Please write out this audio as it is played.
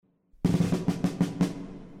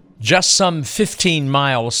Just some 15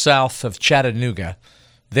 miles south of Chattanooga,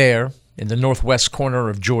 there, in the northwest corner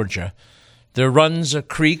of Georgia, there runs a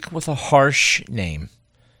creek with a harsh name.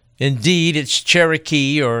 Indeed, its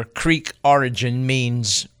Cherokee or Creek origin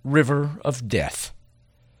means River of Death.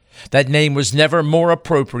 That name was never more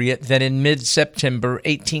appropriate than in mid-September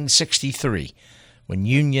 1863, when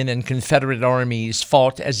Union and Confederate armies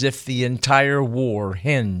fought as if the entire war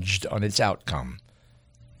hinged on its outcome.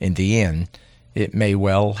 In the end, it may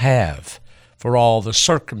well have, for all the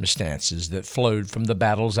circumstances that flowed from the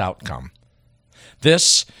battle's outcome.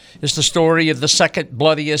 This is the story of the second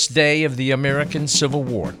bloodiest day of the American Civil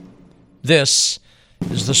War. This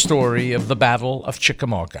is the story of the Battle of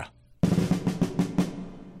Chickamauga.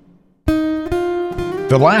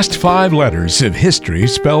 The last 5 letters of history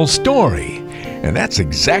spell story, and that's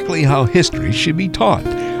exactly how history should be taught.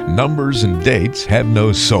 Numbers and dates have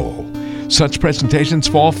no soul. Such presentations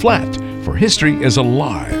fall flat, for history is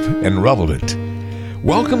alive and relevant.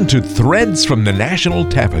 Welcome to Threads from the National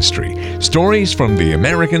Tapestry, stories from the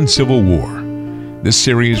American Civil War. This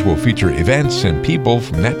series will feature events and people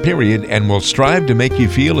from that period and will strive to make you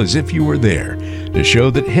feel as if you were there, to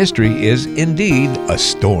show that history is indeed a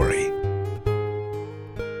story.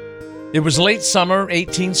 It was late summer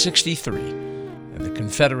 1863, and the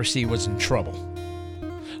Confederacy was in trouble.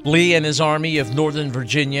 Lee and his army of Northern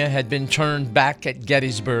Virginia had been turned back at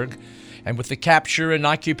Gettysburg, and with the capture and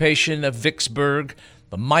occupation of Vicksburg,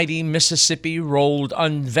 the mighty Mississippi rolled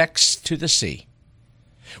unvexed to the sea.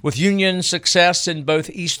 With Union success in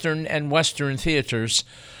both Eastern and Western theaters,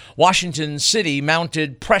 Washington City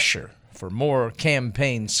mounted pressure for more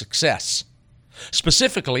campaign success.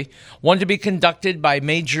 Specifically, one to be conducted by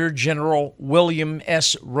Major General William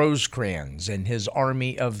S. Rosecrans and his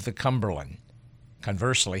Army of the Cumberland.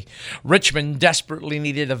 Conversely, Richmond desperately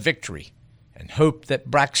needed a victory and hoped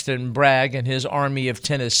that Braxton Bragg and his Army of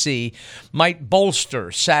Tennessee might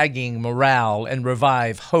bolster sagging morale and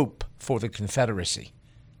revive hope for the Confederacy.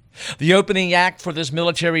 The opening act for this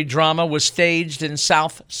military drama was staged in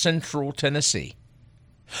South Central Tennessee.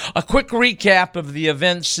 A quick recap of the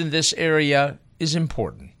events in this area is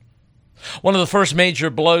important. One of the first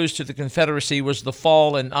major blows to the Confederacy was the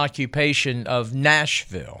fall and occupation of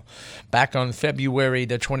Nashville back on February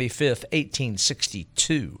the 25th,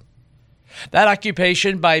 1862. That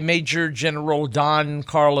occupation by Major General Don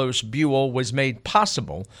Carlos Buell was made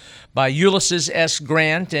possible by Ulysses S.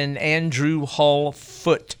 Grant and Andrew Hull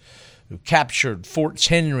Foote, who captured Forts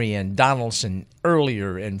Henry and Donelson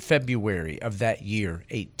earlier in February of that year,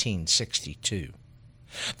 1862.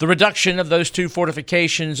 The reduction of those two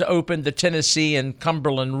fortifications opened the Tennessee and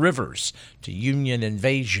Cumberland rivers to Union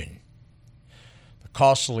invasion. The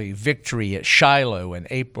costly victory at Shiloh in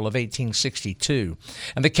April of 1862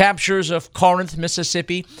 and the captures of Corinth,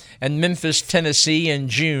 Mississippi and Memphis, Tennessee in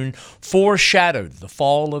June foreshadowed the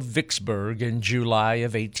fall of Vicksburg in July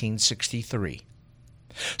of 1863.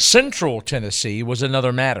 Central Tennessee was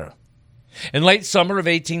another matter. In late summer of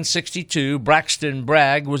 1862, Braxton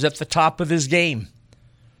Bragg was at the top of his game.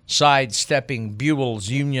 Sidestepping Buell's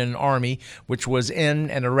Union Army, which was in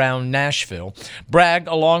and around Nashville, Bragg,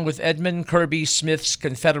 along with Edmund Kirby Smith's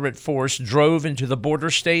Confederate force, drove into the border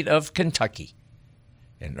state of Kentucky.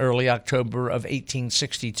 In early October of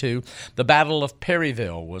 1862, the Battle of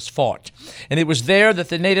Perryville was fought, and it was there that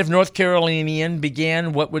the native North Carolinian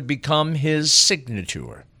began what would become his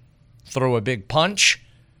signature: throw a big punch,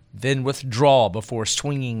 then withdraw before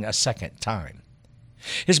swinging a second time.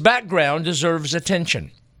 His background deserves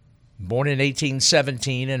attention. Born in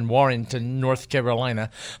 1817 in Warrenton, North Carolina,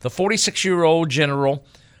 the 46-year-old general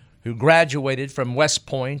who graduated from West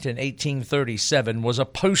Point in 1837 was a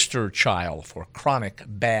poster child for chronic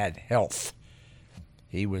bad health.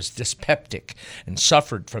 He was dyspeptic and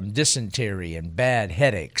suffered from dysentery and bad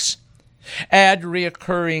headaches. Add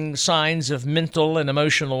recurring signs of mental and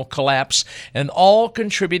emotional collapse, and all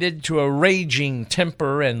contributed to a raging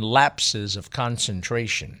temper and lapses of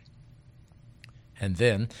concentration. And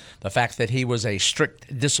then, the fact that he was a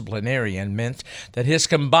strict disciplinarian meant that his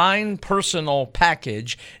combined personal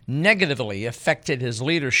package negatively affected his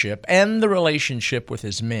leadership and the relationship with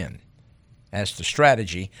his men. As to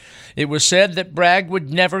strategy, it was said that Bragg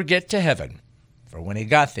would never get to heaven, for when he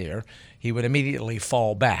got there, he would immediately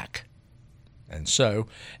fall back. And so,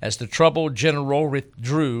 as the troubled general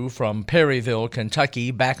withdrew from Perryville,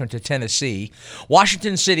 Kentucky, back into Tennessee,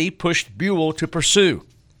 Washington City pushed Buell to pursue.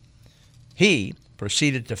 He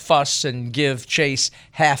proceeded to fuss and give chase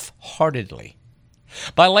half-heartedly.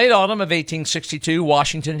 By late autumn of 1862,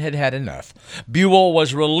 Washington had had enough. Buell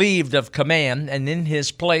was relieved of command, and in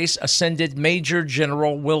his place ascended Major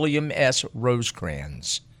General William S.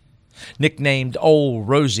 Rosecrans. Nicknamed Old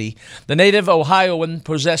Rosie, the native Ohioan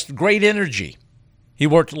possessed great energy. He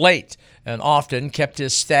worked late and often kept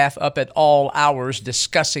his staff up at all hours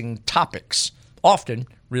discussing topics, often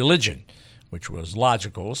religion, which was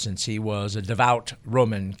logical since he was a devout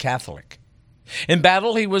Roman Catholic. In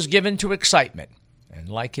battle, he was given to excitement, and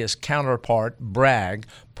like his counterpart, Bragg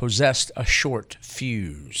possessed a short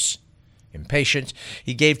fuse. Impatient,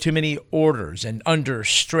 he gave too many orders and under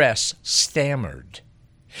stress stammered.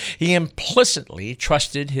 He implicitly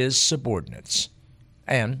trusted his subordinates.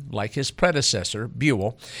 And, like his predecessor,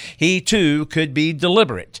 Buell, he too could be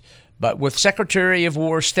deliberate. But with Secretary of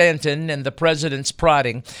War Stanton and the president's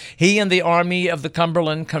prodding, he and the Army of the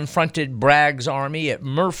Cumberland confronted Bragg's army at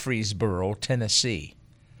Murfreesboro, Tennessee.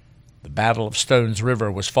 The Battle of Stones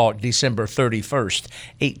River was fought December 31st,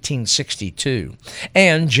 1862,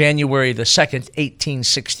 and January the 2nd,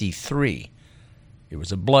 1863. It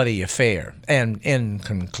was a bloody affair and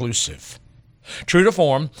inconclusive. True to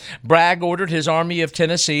form, Bragg ordered his Army of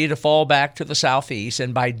Tennessee to fall back to the southeast,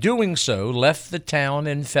 and by doing so left the town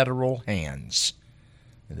in federal hands.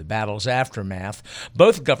 In the battle's aftermath,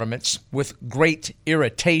 both governments, with great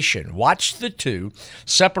irritation, watched the two,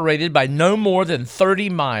 separated by no more than 30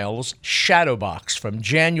 miles, shadowbox from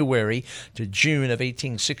January to June of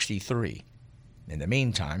 1863. In the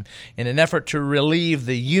meantime, in an effort to relieve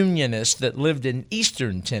the Unionists that lived in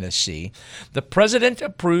eastern Tennessee, the president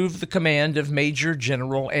approved the command of Major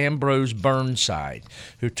General Ambrose Burnside,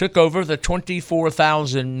 who took over the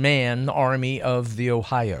 24,000-man Army of the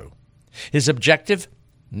Ohio. His objective?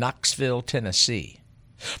 Knoxville, Tennessee.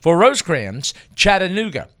 For Rosecrans,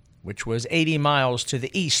 Chattanooga, which was 80 miles to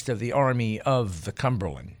the east of the Army of the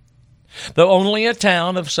Cumberland. Though only a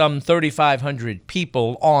town of some 3,500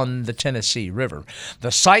 people on the Tennessee River,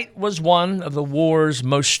 the site was one of the war's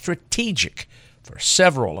most strategic, for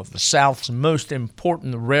several of the South's most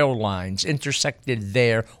important rail lines intersected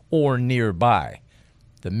there or nearby: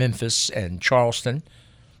 the Memphis and Charleston,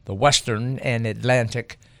 the Western and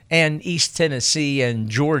Atlantic, and East Tennessee and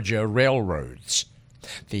Georgia railroads.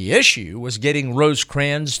 The issue was getting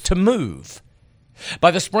Rosecrans to move.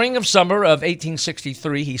 By the spring of summer of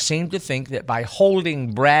 1863, he seemed to think that by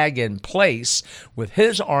holding Bragg in place with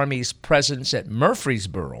his army's presence at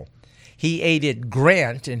Murfreesboro, he aided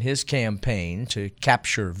Grant in his campaign to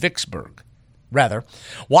capture Vicksburg. Rather,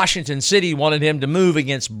 Washington City wanted him to move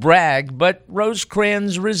against Bragg, but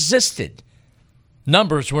Rosecrans resisted.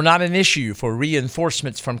 Numbers were not an issue, for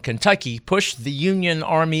reinforcements from Kentucky pushed the Union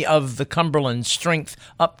Army of the Cumberland's strength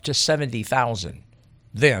up to 70,000.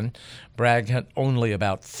 Then, Bragg had only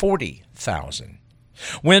about 40,000.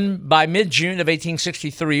 When, by mid-June of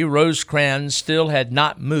 1863, Rosecrans still had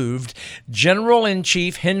not moved,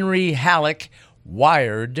 General-in-Chief Henry Halleck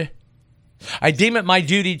wired, "I deem it my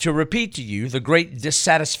duty to repeat to you the great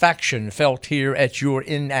dissatisfaction felt here at your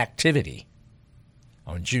inactivity."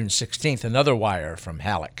 On June 16th, another wire from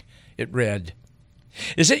Halleck. It read,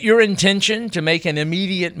 "Is it your intention to make an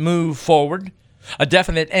immediate move forward? A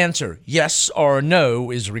definite answer, yes or no,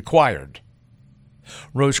 is required."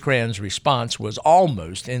 Rosecrans' response was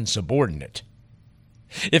almost insubordinate.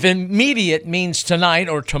 "If immediate means tonight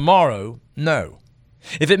or tomorrow, no.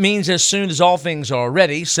 If it means as soon as all things are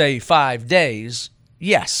ready, say 5 days,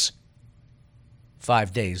 yes."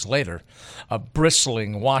 5 days later, a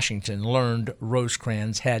bristling Washington learned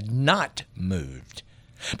Rosecrans had not moved.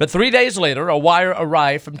 But 3 days later, a wire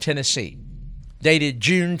arrived from Tennessee. Dated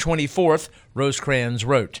June 24th, Rosecrans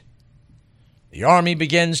wrote, "The Army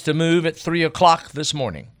begins to move at 3 o'clock this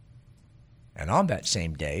morning." And on that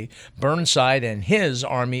same day, Burnside and his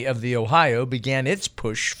Army of the Ohio began its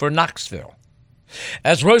push for Knoxville.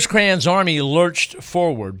 As Rosecrans' army lurched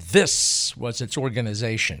forward, this was its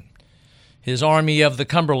organization. His Army of the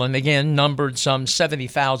Cumberland again numbered some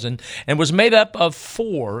 70,000 and was made up of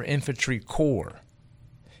 4 infantry corps.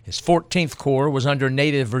 His 14th Corps was under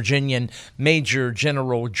native Virginian Major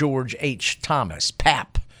General George H. Thomas.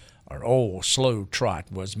 Pap, our old slow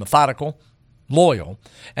trot, was methodical, loyal,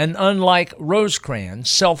 and unlike Rosecrans,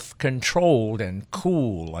 self-controlled and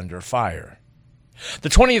cool under fire. The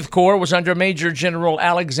 20th Corps was under Major General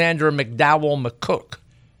Alexander McDowell McCook.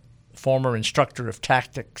 The former instructor of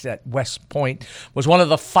tactics at West Point was one of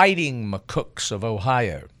the fighting McCooks of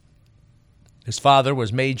Ohio. His father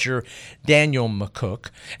was Major Daniel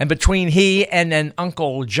McCook, and between he and an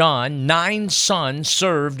Uncle John, 9 sons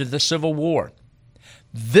served in the Civil War.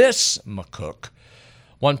 This McCook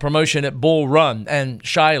won promotion at Bull Run and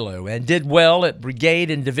Shiloh and did well at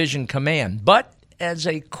brigade and division command, but as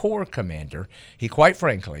a corps commander, he quite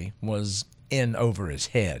frankly was in over his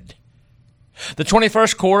head. The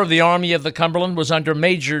 21st Corps of the Army of the Cumberland was under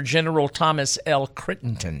Major General Thomas L.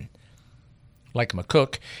 Crittenden. Like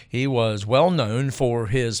McCook, he was well known for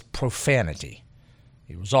his profanity.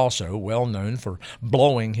 He was also well known for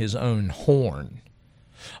blowing his own horn.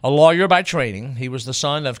 A lawyer by training, he was the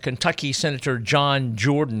son of Kentucky Senator John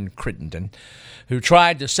Jordan Crittenden, who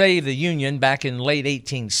tried to save the Union back in late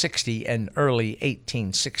 1860 and early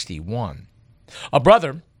 1861. A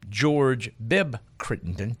brother, George Bibb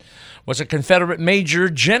Crittenden, was a Confederate major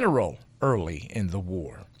general early in the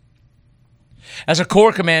war. As a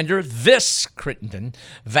Corps commander, this Crittenden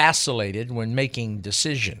vacillated when making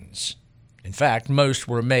decisions. In fact, most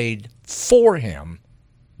were made for him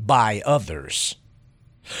by others.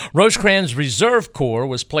 Rosecrans' Reserve Corps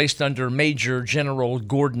was placed under Major General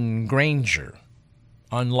Gordon Granger.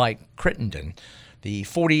 Unlike Crittenden, the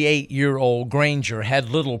 48-year-old Granger had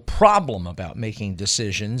little problem about making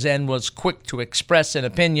decisions and was quick to express an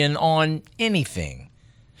opinion on anything.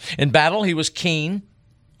 In battle, he was keen,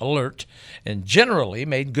 alert, and generally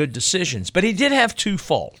made good decisions. But he did have two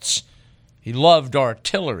faults. He loved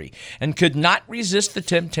artillery and could not resist the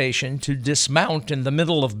temptation to dismount in the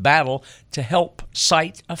middle of battle to help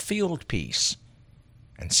sight a field piece.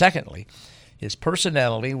 And secondly, his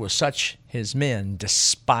personality was such his men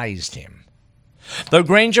despised him. Though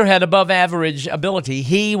Granger had above-average ability,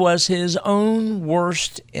 he was his own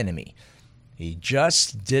worst enemy. He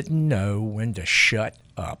just didn't know when to shut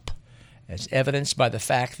up, as evidenced by the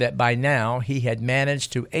fact that by now he had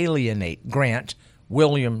managed to alienate Grant,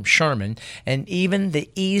 William Sherman, and even the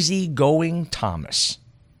easy-going Thomas.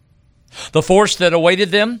 The force that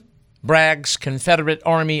awaited them, Bragg's Confederate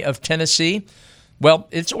Army of Tennessee, well,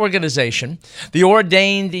 its organization, the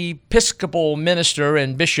ordained Episcopal minister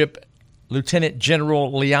and bishop, Lieutenant General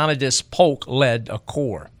Leonidas Polk, led a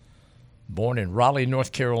corps. Born in Raleigh,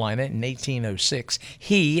 North Carolina in 1806,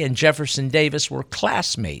 he and Jefferson Davis were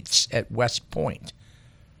classmates at West Point.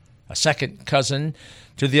 A second cousin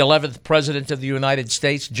to the 11th President of the United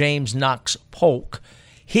States, James Knox Polk,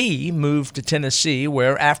 he moved to Tennessee,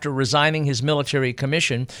 where, after resigning his military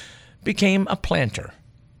commission, became a planter.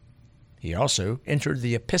 He also entered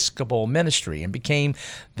the Episcopal ministry and became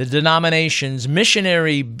the denomination's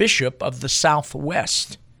missionary bishop of the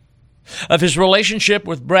Southwest. Of his relationship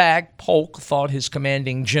with Bragg, Polk thought his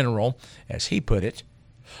commanding general, as he put it,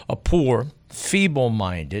 a poor,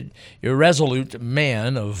 feeble-minded, irresolute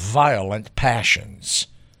man of violent passions,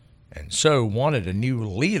 and so wanted a new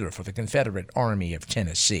leader for the Confederate Army of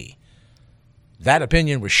Tennessee. That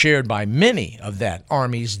opinion was shared by many of that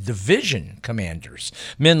army's division commanders,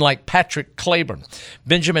 men like Patrick Cleburne,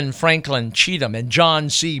 Benjamin Franklin Cheatham, and John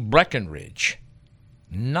C. Breckinridge.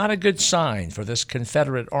 Not a good sign for this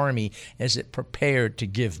Confederate Army as it prepared to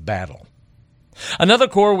give battle. Another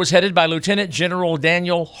corps was headed by Lieutenant General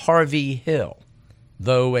Daniel Harvey Hill.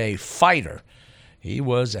 Though a fighter, he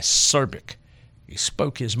was acerbic. He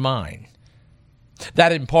spoke his mind.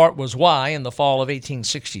 That in part was why, in the fall of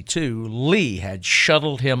 1862, Lee had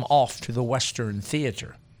shuttled him off to the Western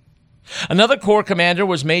Theater. Another corps commander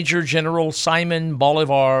was Major General Simon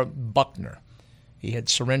Bolivar Buckner. He had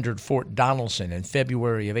surrendered Fort Donelson in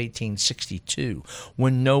February of 1862,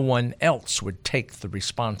 when no one else would take the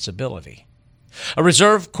responsibility. A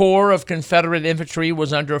reserve corps of Confederate infantry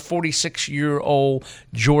was under 46-year-old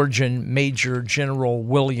Georgian Major General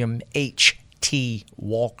William H.T.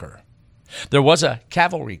 Walker. There was a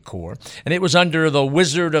cavalry corps, and it was under the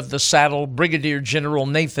Wizard of the Saddle, Brigadier General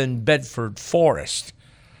Nathan Bedford Forrest.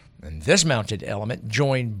 And this mounted element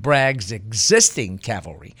joined Bragg's existing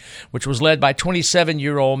cavalry, which was led by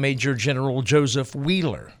 27-year-old Major General Joseph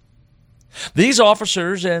Wheeler. These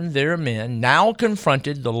officers and their men now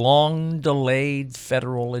confronted the long-delayed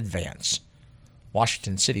Federal advance.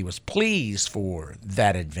 Washington City was pleased for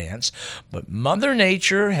that advance, but Mother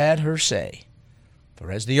Nature had her say.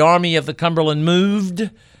 For as the Army of the Cumberland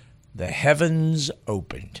moved, the heavens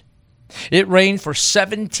opened. It rained for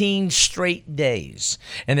 17 straight days,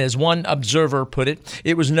 and as one observer put it,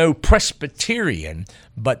 it was no Presbyterian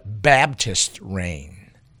but Baptist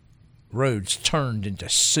rain. Roads turned into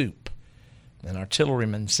soup. An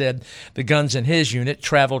artilleryman said the guns in his unit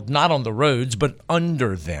traveled not on the roads but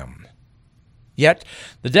under them. Yet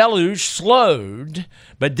the deluge slowed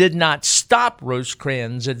but did not stop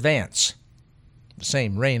Rosecrans' advance. The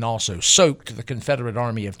same rain also soaked the Confederate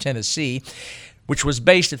Army of Tennessee, which was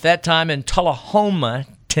based at that time in Tullahoma,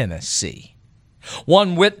 Tennessee.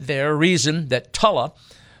 One wit there reasoned that Tulla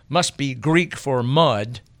must be Greek for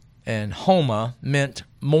mud, and Homa meant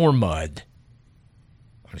more mud.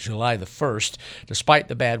 On July the 1st, despite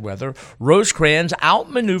the bad weather, Rosecrans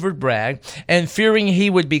outmaneuvered Bragg, and fearing he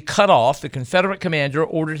would be cut off, the Confederate commander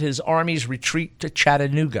ordered his army's retreat to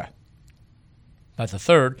Chattanooga. By the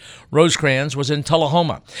 3rd, Rosecrans was in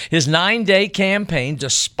Tullahoma. His 9-day campaign,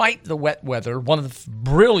 despite the wet weather, one of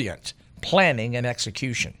brilliant planning and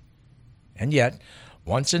execution. And yet,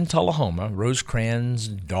 once in Tullahoma, Rosecrans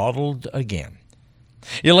dawdled again.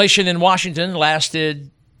 Elation in Washington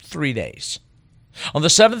lasted 3 days. On the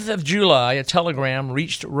 7th of July, a telegram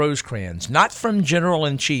reached Rosecrans, not from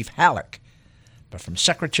General-in-Chief Halleck, but from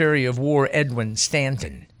Secretary of War Edwin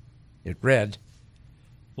Stanton. It read,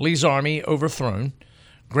 "Lee's army overthrown,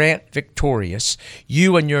 Grant victorious.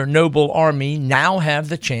 You and your noble army now have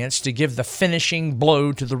the chance to give the finishing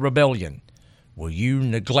blow to the rebellion. Will you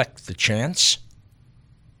neglect the chance?"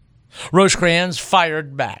 Rosecrans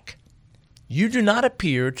fired back. "You do not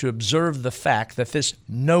appear to observe the fact that this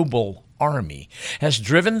noble army has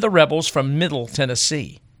driven the rebels from Middle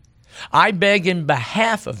Tennessee. I beg in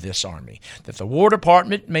behalf of this army that the War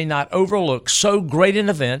Department may not overlook so great an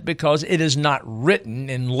event because it is not written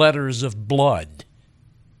in letters of blood."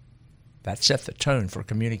 That set the tone for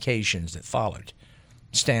communications that followed.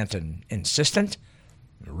 Stanton insistent,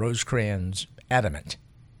 Rosecrans adamant.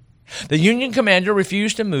 The Union commander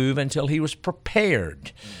refused to move until he was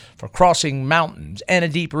prepared for crossing mountains and a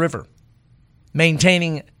deep river,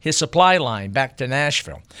 maintaining his supply line back to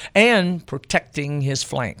Nashville, and protecting his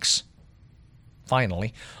flanks.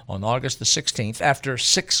 Finally, on August the 16th, after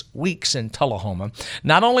 6 weeks in Tullahoma,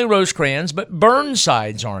 not only Rosecrans but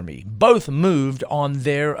Burnside's army both moved on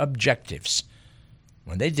their objectives.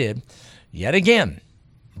 When they did, yet again,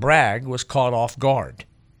 Bragg was caught off guard.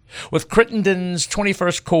 With Crittenden's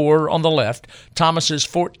 21st Corps on the left, Thomas's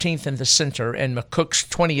 14th in the center, and McCook's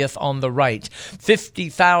 20th on the right,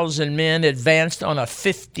 50,000 men advanced on a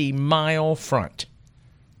 50-mile front.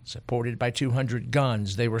 Supported by 200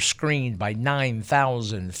 guns, they were screened by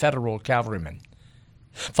 9,000 Federal cavalrymen.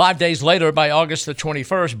 5 days later, by August the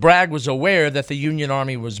 21st, Bragg was aware that the Union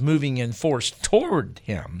Army was moving in force toward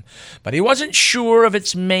him, but he wasn't sure of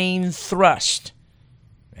its main thrust.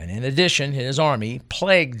 And in addition, his army,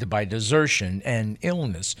 plagued by desertion and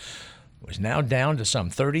illness, was now down to some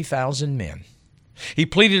 30,000 men. He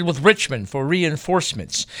pleaded with Richmond for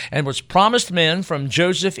reinforcements and was promised men from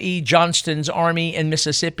Joseph E. Johnston's army in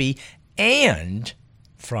Mississippi and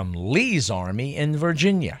from Lee's army in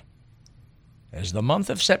Virginia. As the month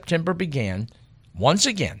of September began, once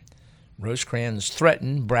again, Rosecrans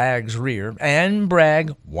threatened Bragg's rear, and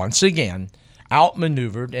Bragg, once again,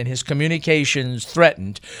 outmaneuvered and his communications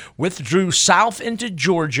threatened, withdrew south into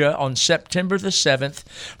Georgia on September the 7th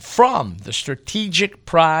from the strategic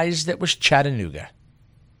prize that was Chattanooga.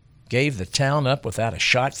 Gave the town up without a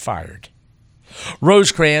shot fired.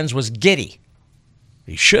 Rosecrans was giddy.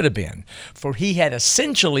 He should have been, for he had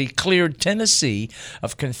essentially cleared Tennessee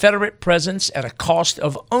of Confederate presence at a cost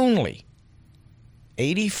of only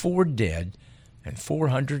 84 dead and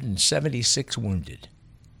 476 wounded.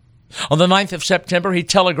 On the 9th of September, he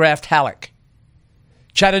telegraphed Halleck,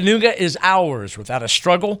 "Chattanooga is ours without a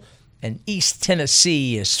struggle, and East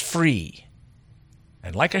Tennessee is free."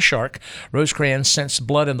 And like a shark, Rosecrans sensed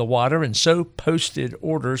blood in the water and so posted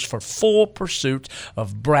orders for full pursuit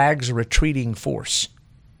of Bragg's retreating force.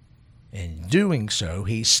 In doing so,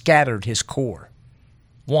 he scattered his corps.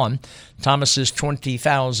 One, Thomas's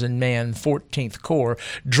 20,000-man 14th Corps,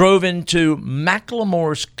 drove into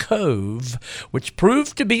McLemore's Cove, which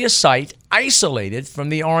proved to be a site isolated from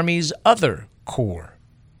the Army's other corps.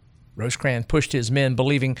 Rosecrans pushed his men,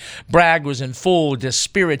 believing Bragg was in full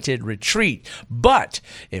dispirited retreat. But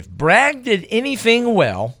if Bragg did anything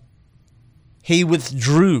well, he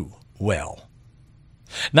withdrew well.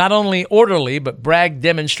 Not only orderly, but Bragg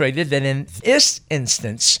demonstrated that in this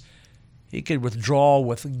instance, he could withdraw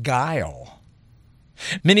with guile.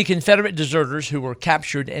 Many Confederate deserters who were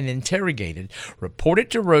captured and interrogated reported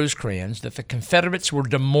to Rosecrans that the Confederates were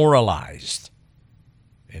demoralized.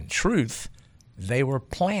 In truth, they were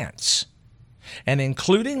plants. And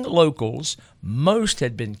including locals, most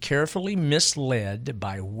had been carefully misled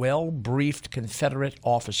by well-briefed Confederate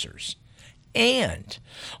officers. And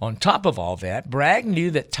on top of all that, Bragg knew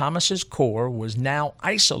that Thomas's corps was now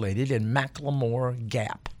isolated in McLemore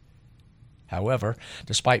Gap. However,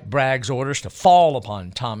 despite Bragg's orders to fall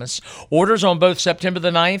upon Thomas, orders on both September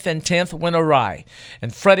the 9th and 10th went awry,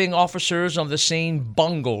 and fretting officers on the scene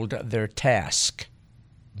bungled their task.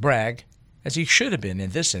 Bragg, as he should have been in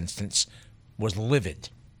this instance, was livid.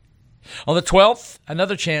 On the 12th,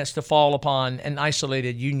 another chance to fall upon an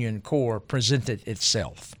isolated Union corps presented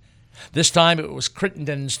itself. This time it was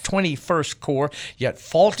Crittenden's 21st Corps, yet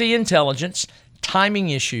faulty intelligence, timing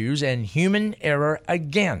issues, and human error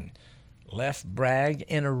again left Bragg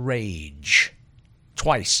in a rage.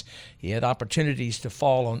 Twice he had opportunities to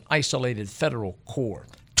fall on isolated Federal corps.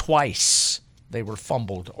 Twice they were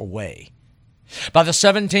fumbled away. By the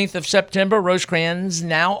 17th of September, Rosecrans,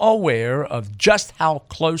 now aware of just how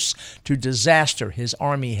close to disaster his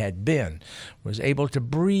army had been, was able to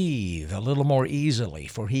breathe a little more easily,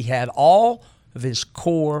 for he had all of his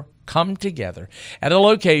corps come together at a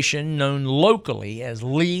location known locally as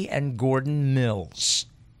Lee and Gordon Mills.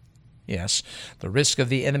 Yes, the risk of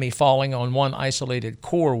the enemy falling on one isolated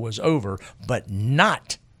corps was over, but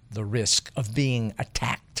not the risk of being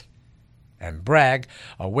attacked. And Bragg,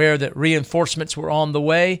 aware that reinforcements were on the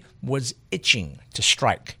way, was itching to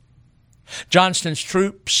strike. Johnston's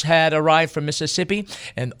troops had arrived from Mississippi,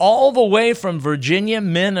 and all the way from Virginia,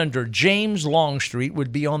 men under James Longstreet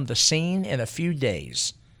would be on the scene in a few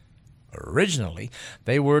days. Originally,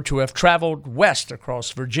 they were to have traveled west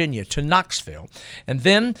across Virginia to Knoxville, and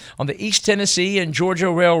then on the East Tennessee and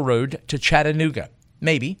Georgia Railroad to Chattanooga,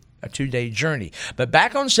 maybe a 2-day journey. But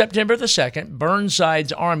back on September the 2nd,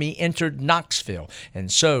 Burnside's army entered Knoxville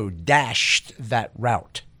and so dashed that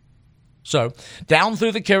route. So, down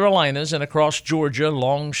through the Carolinas and across Georgia,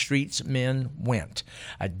 Longstreet's men went,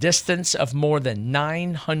 a distance of more than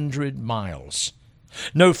 900 miles.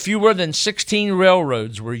 No fewer than 16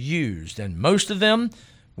 railroads were used, and most of them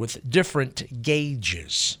with different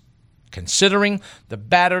gauges. Considering the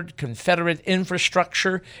battered Confederate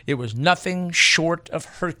infrastructure, it was nothing short of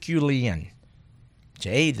Herculean. To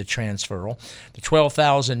aid the transferal, the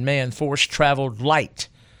 12,000-man force traveled light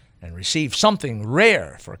and received something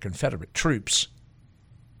rare for Confederate troops: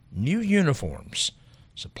 new uniforms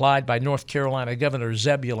supplied by North Carolina Governor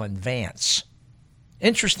Zebulon Vance.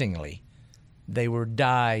 Interestingly, they were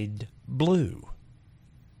dyed blue.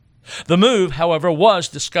 The move, however, was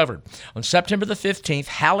discovered. On September the 15th,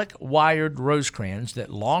 Halleck wired Rosecrans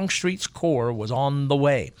that Longstreet's corps was on the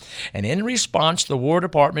way, and in response, the War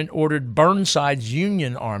Department ordered Burnside's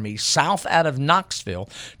Union Army south out of Knoxville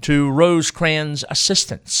to Rosecrans'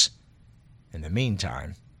 assistance. In the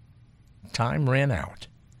meantime, time ran out.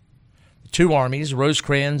 The two armies,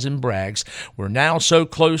 Rosecrans and Bragg's, were now so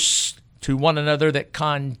close to one another that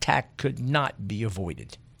contact could not be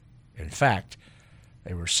avoided. In fact,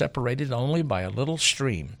 they were separated only by a little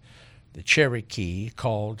stream the Cherokee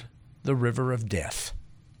called the River of Death,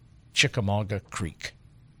 Chickamauga Creek.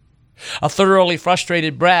 A thoroughly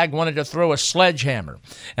frustrated Bragg wanted to throw a sledgehammer,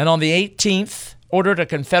 and on the 18th ordered a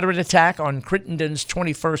Confederate attack on Crittenden's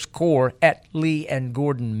 21st Corps at Lee and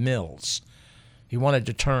Gordon Mills. He wanted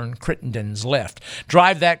to turn Crittenden's left,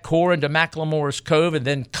 drive that corps into McLemore's Cove, and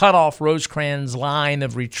then cut off Rosecrans' line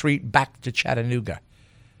of retreat back to Chattanooga.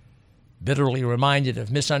 Bitterly reminded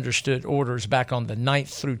of misunderstood orders back on the 9th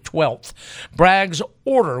through 12th, Bragg's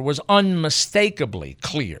order was unmistakably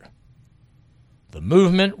clear. The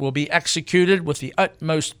movement will be executed with the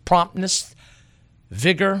utmost promptness,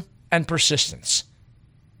 vigor, and persistence.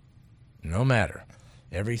 No matter,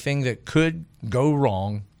 everything that could go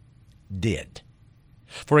wrong did.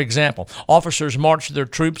 For example, officers marched their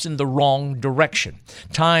troops in the wrong direction.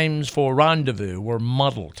 Times for rendezvous were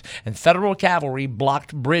muddled, and Federal cavalry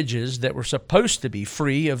blocked bridges that were supposed to be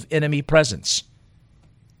free of enemy presence.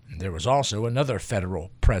 There was also another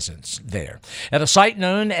Federal presence there, at a site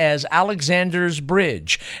known as Alexander's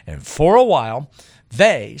Bridge, and for a while,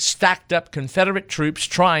 they stacked up Confederate troops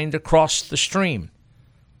trying to cross the stream.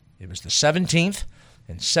 It was the 17th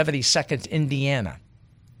and 72nd Indiana,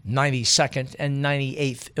 92nd and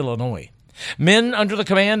 98th Illinois. Men under the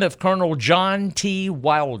command of Colonel John T.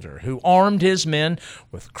 Wilder, who armed his men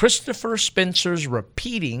with Christopher Spencer's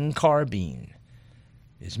repeating carbine.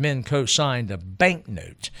 His men co-signed a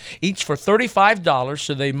banknote, each for $35,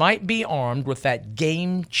 so they might be armed with that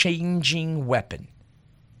game-changing weapon.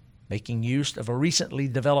 Making use of a recently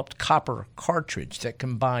developed copper cartridge that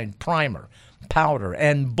combined primer, powder,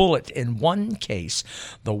 and bullet in one case,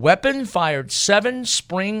 the weapon fired 7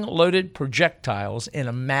 spring-loaded projectiles in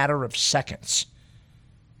a matter of seconds.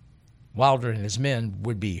 Wilder and his men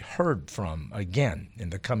would be heard from again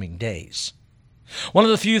in the coming days. One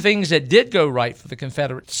of the few things that did go right for the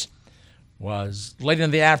Confederates was late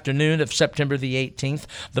in the afternoon of September the 18th,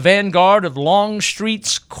 the vanguard of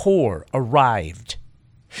Longstreet's Corps arrived.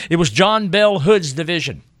 It was John Bell Hood's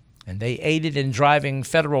division, and they aided in driving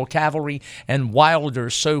Federal cavalry and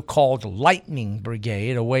Wilder's so-called Lightning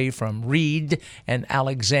Brigade away from Reed and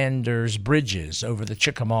Alexander's bridges over the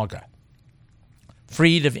Chickamauga.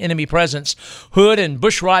 Freed of enemy presence, Hood and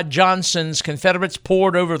Bushrod Johnson's Confederates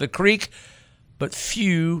poured over the creek, but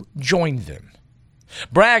few joined them.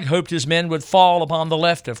 Bragg hoped his men would fall upon the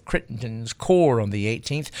left of Crittenden's corps on the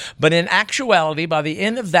 18th, but in actuality, by the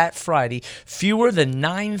end of that Friday, fewer than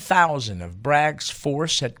 9,000 of Bragg's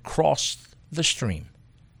force had crossed the stream.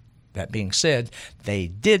 That being said, they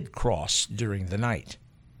did cross during the night.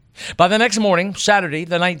 By the next morning, Saturday,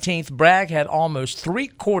 the 19th, Bragg had almost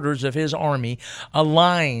 3/4 of his army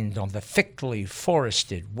aligned on the thickly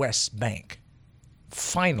forested west bank.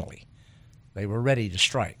 Finally, they were ready to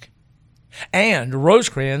strike. And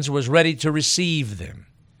Rosecrans was ready to receive them.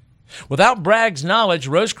 Without Bragg's knowledge,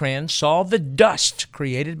 Rosecrans saw the dust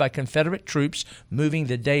created by Confederate troops moving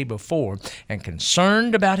the day before, and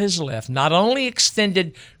concerned about his left, not only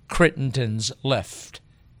extended Crittenden's left,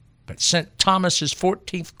 but sent Thomas's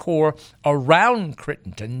 14th Corps around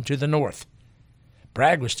Crittenden to the north.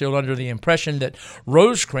 Bragg was still under the impression that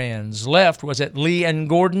Rosecrans' left was at Lee and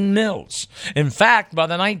Gordon Mills. In fact, by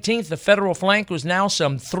the 19th, the Federal flank was now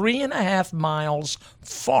some 3.5 miles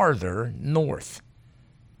farther north.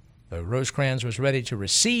 Though Rosecrans was ready to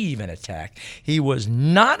receive an attack, he was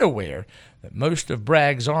not aware that most of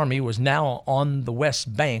Bragg's army was now on the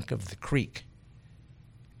west bank of the creek.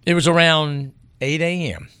 It was around 8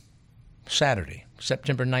 a.m., Saturday,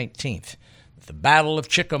 September 19th. The Battle of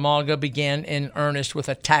Chickamauga began in earnest, with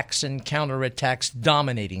attacks and counterattacks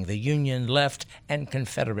dominating the Union left and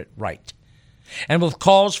Confederate right. And with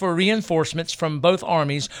calls for reinforcements from both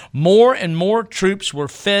armies, more and more troops were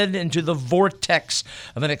fed into the vortex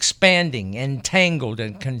of an expanding, entangled,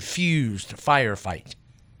 and confused firefight.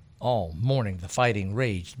 All morning the fighting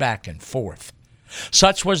raged back and forth.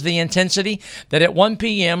 Such was the intensity that at 1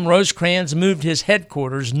 p.m. Rosecrans moved his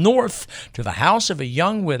headquarters north to the house of a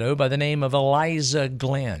young widow by the name of Eliza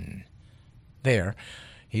Glenn. There,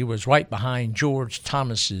 he was right behind George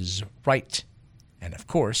Thomas's right, and of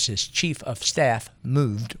course his chief of staff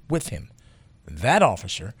moved with him. That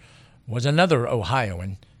officer was another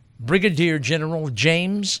Ohioan, Brigadier General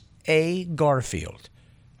James A. Garfield,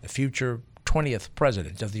 the future 20th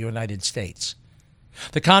President of the United States.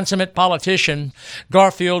 The consummate politician,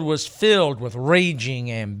 Garfield was filled with raging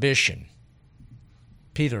ambition.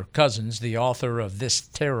 Peter Cozzens, the author of This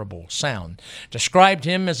Terrible Sound, described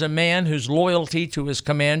him as a man whose loyalty to his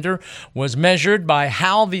commander was measured by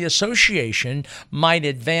how the association might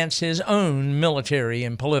advance his own military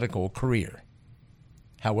and political career.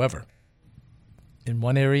 However, in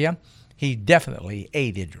one area, he definitely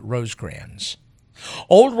aided Rosecrans.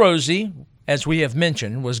 Old Rosie, as we have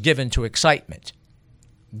mentioned, was given to excitement.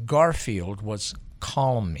 Garfield was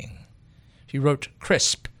calming. He wrote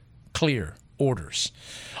crisp, clear orders.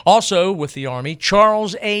 Also with the Army,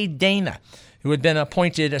 Charles A. Dana, who had been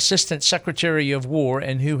appointed Assistant Secretary of War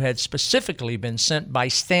and who had specifically been sent by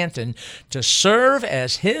Stanton to serve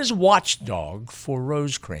as his watchdog for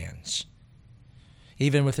Rosecrans.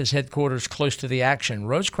 Even with his headquarters close to the action,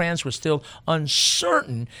 Rosecrans was still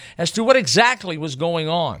uncertain as to what exactly was going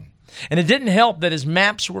on. And it didn't help that his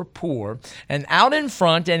maps were poor, and out in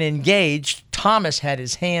front and engaged, Thomas had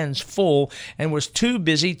his hands full and was too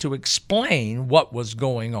busy to explain what was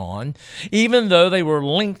going on, even though they were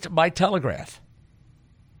linked by telegraph.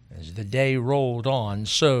 As the day rolled on,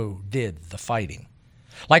 so did the fighting.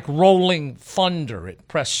 Like rolling thunder, it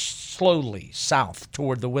pressed slowly south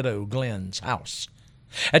toward the widow Glenn's house.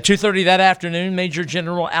 At 2:30 that afternoon, Major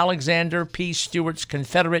General Alexander P. Stewart's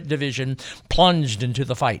Confederate division plunged into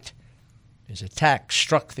the fight. His attack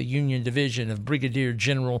struck the Union division of Brigadier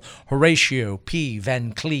General Horatio P.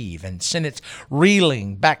 Van Cleve and sent it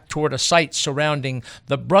reeling back toward a site surrounding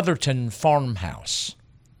the Brotherton farmhouse.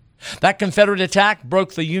 That Confederate attack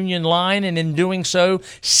broke the Union line and in doing so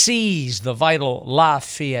seized the vital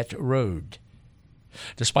Lafayette Road.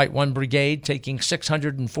 Despite one brigade taking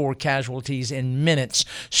 604 casualties in minutes,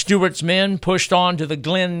 Stewart's men pushed on to the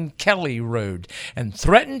Glen Kelly Road and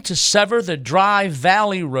threatened to sever the Dry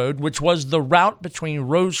Valley Road, which was the route between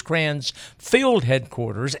Rosecrans' field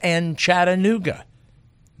headquarters and Chattanooga,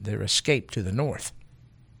 their escape to the north.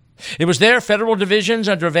 It was there Federal divisions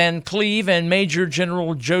under Van Cleve and Major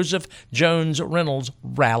General Joseph Jones Reynolds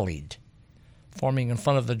rallied. Forming in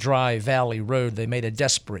front of the Dry Valley Road, they made a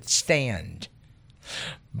desperate stand.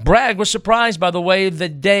 Bragg was surprised by the way the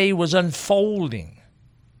day was unfolding.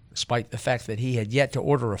 Despite the fact that he had yet to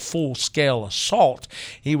order a full-scale assault,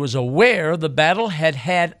 he was aware the battle had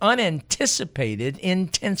had unanticipated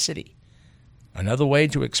intensity. Another way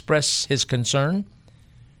to express his concern?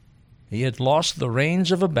 He had lost the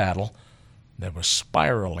reins of a battle that was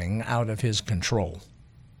spiraling out of his control.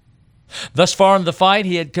 Thus far in the fight,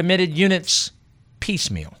 he had committed units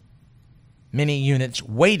piecemeal. Many units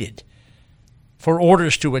waited for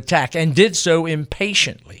orders to attack, and did so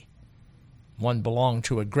impatiently. One belonged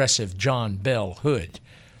to aggressive John Bell Hood.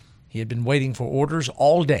 He had been waiting for orders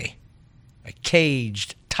all day, a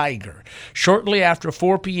caged tiger. Shortly after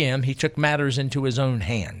 4 p.m., he took matters into his own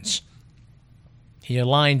hands. He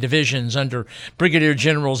aligned divisions under Brigadier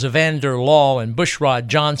Generals Evander Law and Bushrod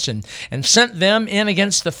Johnson and sent them in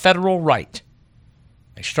against the Federal right.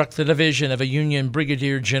 They struck the division of a Union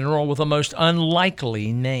brigadier general with a most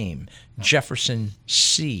unlikely name, Jefferson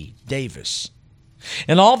C. Davis.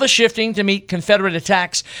 In all the shifting to meet Confederate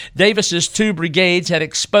attacks, Davis's 2 brigades had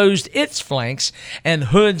exposed its flanks, and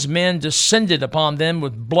Hood's men descended upon them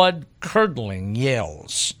with blood-curdling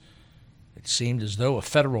yells. It seemed as though a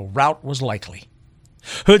Federal rout was likely.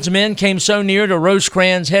 Hood's men came so near to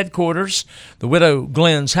Rosecrans' headquarters, the widow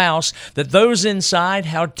Glenn's house, that those inside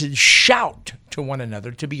had to shout to one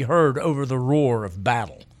another to be heard over the roar of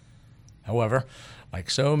battle. However, like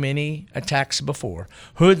so many attacks before,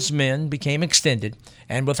 Hood's men became extended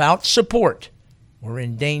and without support were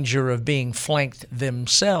in danger of being flanked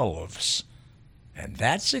themselves. And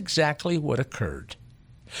that's exactly what occurred.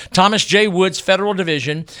 Thomas J. Wood's Federal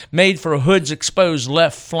Division made for Hood's exposed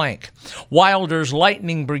left flank. Wilder's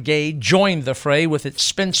Lightning Brigade joined the fray with its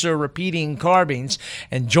Spencer repeating carbines,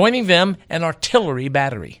 and joining them an artillery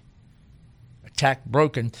battery. Attack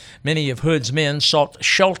broken, many of Hood's men sought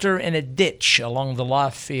shelter in a ditch along the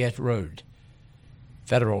Lafayette Road.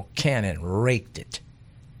 Federal cannon raked it.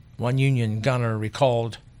 One Union gunner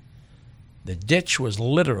recalled, "The ditch was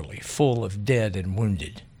literally full of dead and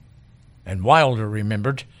wounded." And Wilder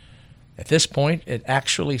remembered, "At this point, it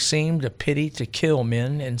actually seemed a pity to kill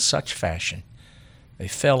men in such fashion. They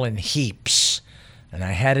fell in heaps, and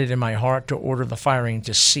I had it in my heart to order the firing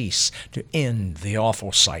to cease, to end the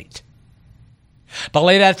awful sight." By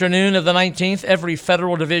late afternoon of the 19th, every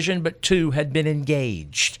Federal division but 2 had been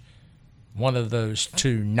engaged. One of those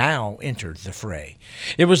 2 now entered the fray.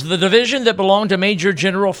 It was the division that belonged to Major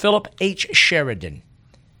General Philip H. Sheridan.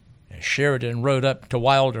 As Sheridan rode up to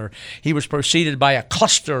Wilder, he was preceded by a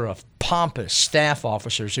cluster of pompous staff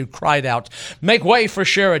officers who cried out, "Make way for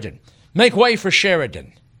Sheridan! Make way for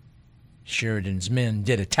Sheridan!" Sheridan's men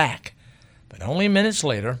did attack, but only minutes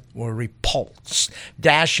later were repulsed,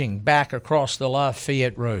 dashing back across the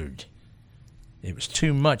Lafayette Road. It was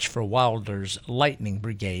too much for Wilder's Lightning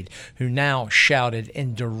Brigade, who now shouted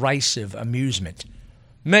in derisive amusement,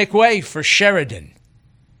 "Make way for Sheridan!"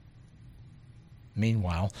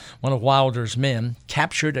 Meanwhile, one of Wilder's men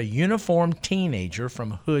captured a uniformed teenager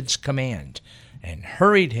from Hood's command and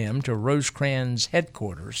hurried him to Rosecrans'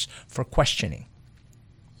 headquarters for questioning.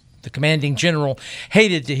 The commanding general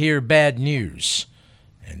hated to hear bad news,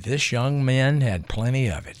 and this young man had plenty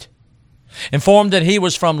of it. Informed that he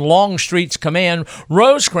was from Longstreet's command,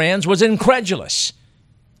 Rosecrans was incredulous.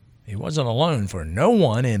 He wasn't alone, for no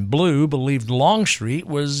one in blue believed Longstreet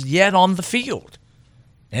was yet on the field.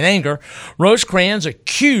 In anger, Rosecrans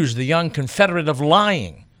accused the young Confederate of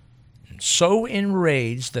lying, and so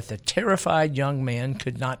enraged that the terrified young man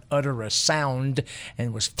could not utter a sound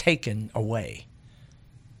and was taken away.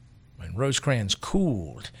 When Rosecrans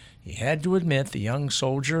cooled, he had to admit the young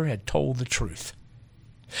soldier had told the truth.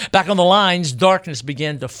 Back on the lines, darkness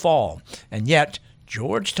began to fall, and yet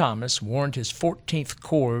George Thomas warned his 14th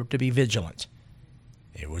Corps to be vigilant.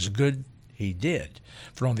 It was good he did,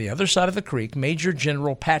 for on the other side of the creek, Major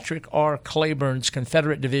General Patrick R. Cleburne's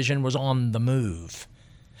Confederate division was on the move.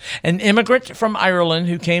 An immigrant from Ireland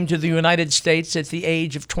who came to the United States at the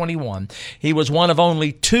age of 21, he was one of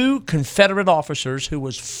only 2 Confederate officers who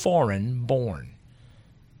was foreign-born.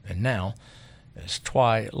 And now, as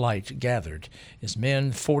twilight gathered, his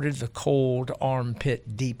men forded the cold,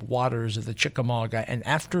 armpit-deep waters of the Chickamauga and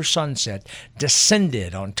after sunset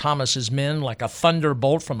descended on Thomas's men like a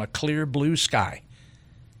thunderbolt from a clear blue sky.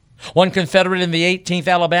 One Confederate in the 18th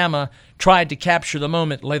Alabama tried to capture the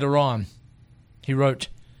moment later on. He wrote,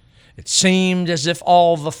 "It seemed as if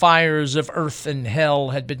all the fires of earth and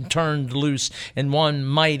hell had been turned loose in one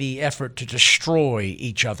mighty effort to destroy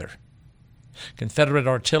each other." Confederate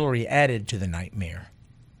artillery added to the nightmare.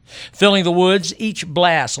 Filling the woods, each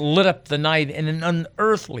blast lit up the night in an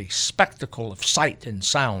unearthly spectacle of sight and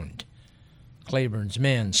sound. Cleburne's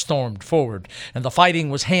men stormed forward, and the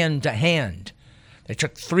fighting was hand to hand. They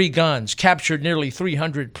took 3 guns, captured nearly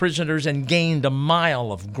 300 prisoners, and gained a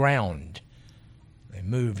mile of ground. They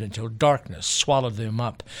moved until darkness swallowed them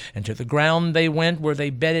up, and to the ground they went, where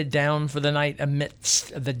they bedded down for the night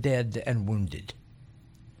amidst the dead and wounded.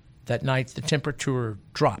 That night the temperature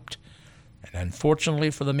dropped, and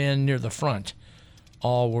unfortunately for the men near the front,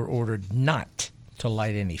 all were ordered not to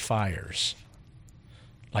light any fires.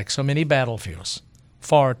 Like so many battlefields,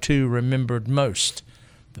 far too remembered most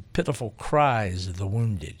the pitiful cries of the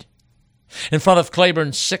wounded. In front of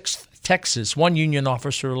Cleburne's 6th Texas, one Union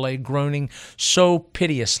officer lay groaning so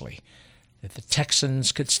piteously that the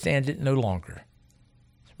Texans could stand it no longer.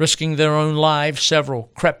 Risking their own lives, several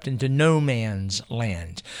crept into no man's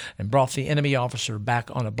land and brought the enemy officer back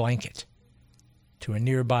on a blanket. To a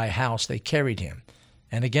nearby house they carried him,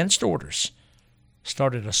 and against orders,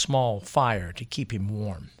 started a small fire to keep him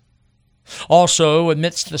warm. Also,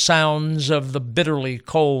 amidst the sounds of the bitterly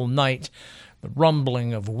cold night, the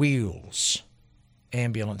rumbling of wheels,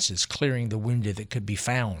 ambulances clearing the wounded that could be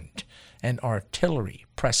found, and artillery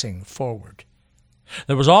pressing forward.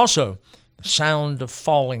 There was also the sound of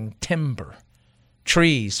falling timber.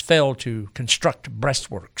 Trees fell to construct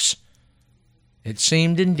breastworks. It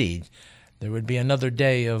seemed, indeed, there would be another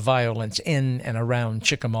day of violence in and around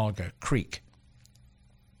Chickamauga Creek.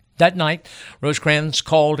 That night, Rosecrans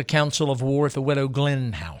called a council of war at the Widow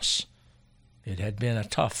Glenn house. It had been a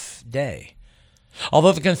tough day.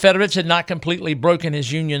 Although the Confederates had not completely broken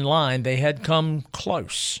his Union line, they had come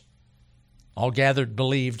close. All gathered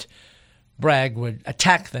believed Bragg would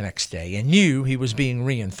attack the next day and knew he was being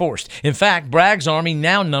reinforced. In fact, Bragg's army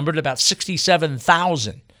now numbered about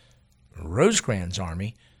 67,000. Rosecrans'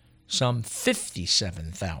 army, some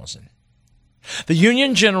 57,000. The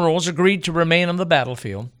Union generals agreed to remain on the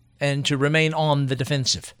battlefield and to remain on the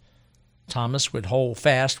defensive. Thomas would hold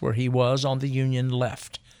fast where he was on the Union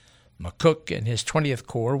left. McCook and his 20th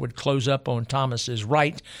Corps would close up on Thomas's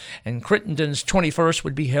right, and Crittenden's 21st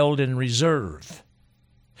would be held in reserve.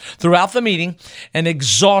 Throughout the meeting, an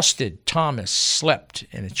exhausted Thomas slept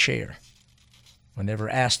in a chair. Whenever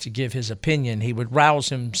asked to give his opinion, he would rouse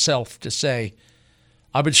himself to say,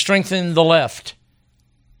 "I would strengthen the left,"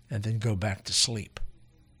 and then go back to sleep.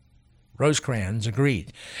 Rosecrans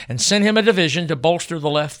agreed and sent him a division to bolster the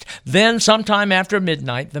left. Then, sometime after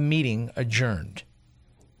midnight, the meeting adjourned.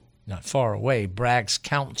 Not far away, Bragg's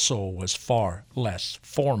council was far less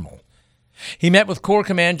formal. He met with Corps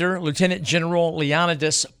Commander Lieutenant General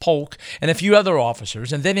Leonidas Polk and a few other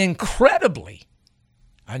officers, and then incredibly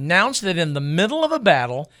announced that in the middle of a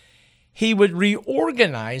battle, he would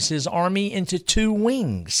reorganize his army into two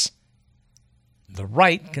wings. The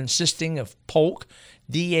right, consisting of Polk,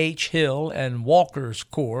 D.H. Hill, and Walker's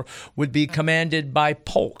corps, would be commanded by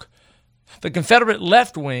Polk. The Confederate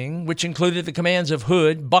left wing, which included the commands of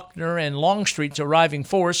Hood, Buckner, and Longstreet's arriving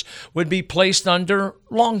force, would be placed under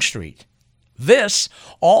Longstreet. This,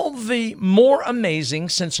 all the more amazing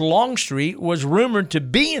since Longstreet was rumored to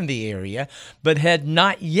be in the area, but had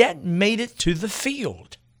not yet made it to the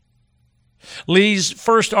field. Lee's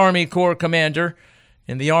 1st Army Corps commander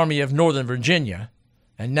in the Army of Northern Virginia,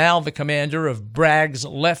 and now the commander of Bragg's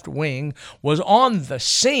left wing, was on the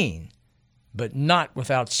scene, but not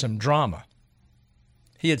without some drama.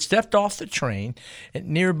 He had stepped off the train at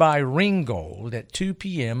nearby Ringgold at 2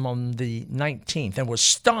 p.m. on the 19th and was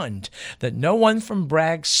stunned that no one from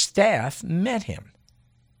Bragg's staff met him.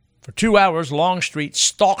 For 2 hours, Longstreet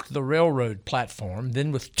stalked the railroad platform,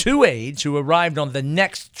 then with 2 aides who arrived on the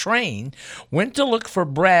next train, went to look for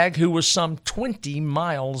Bragg, who was some 20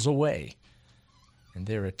 miles away. In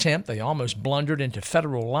their attempt, they almost blundered into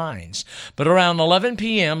Federal lines. But around 11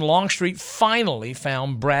 p.m., Longstreet finally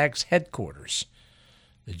found Bragg's headquarters.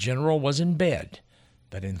 The general was in bed,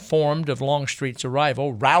 but informed of Longstreet's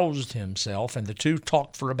arrival, roused himself, and the two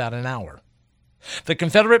talked for about an hour. The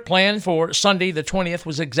Confederate plan for Sunday the 20th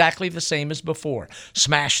was exactly the same as before: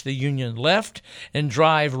 smash the Union left and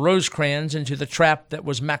drive Rosecrans into the trap that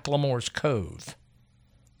was McLemore's Cove.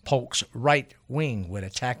 Polk's right wing would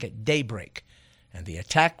attack at daybreak, and the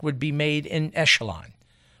attack would be made in echelon,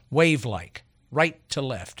 wave-like, right to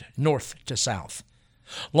left, north to south.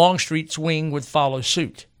 Longstreet's wing would follow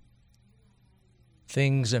suit.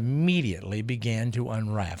 Things immediately began to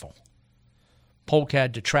unravel. Polk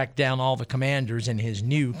had to track down all the commanders in his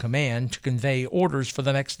new command to convey orders for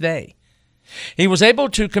the next day. He was able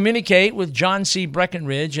to communicate with John C.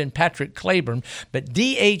 Breckinridge and Patrick Cleburne, but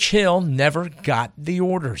D.H. Hill never got the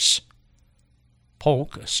orders.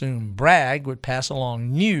 Polk assumed Bragg would pass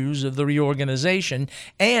along news of the reorganization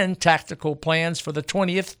and tactical plans for the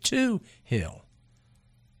 20th to Hill.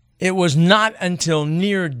 It was not until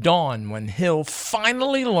near dawn when Hill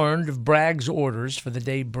finally learned of Bragg's orders for the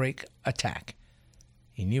daybreak attack.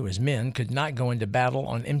 He knew his men could not go into battle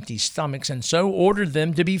on empty stomachs and so ordered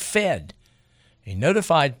them to be fed. He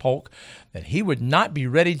notified Polk that he would not be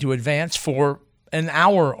ready to advance for an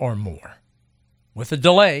hour or more. With a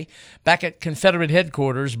delay, back at Confederate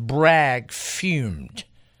headquarters, Bragg fumed.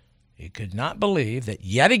 He could not believe that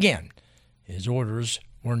yet again his orders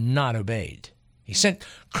were not obeyed. He sent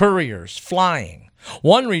couriers flying.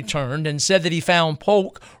 One returned and said that he found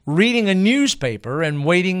Polk reading a newspaper and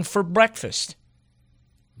waiting for breakfast.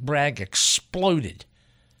 Bragg exploded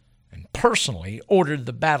and personally ordered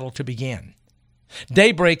the battle to begin.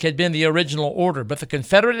 Daybreak had been the original order, but the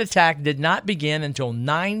Confederate attack did not begin until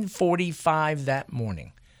 9:45 that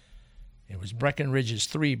morning. It was Breckinridge's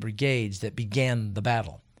 3 brigades that began the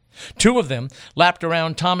battle. 2 of them lapped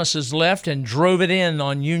around Thomas's left and drove it in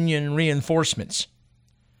on Union reinforcements.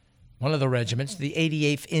 One of the regiments, the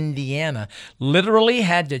 88th Indiana, literally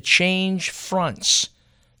had to change fronts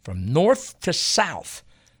from north to south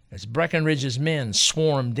as Breckinridge's men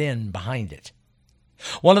swarmed in behind it.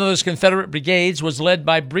 One of those Confederate brigades was led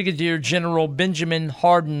by Brigadier General Benjamin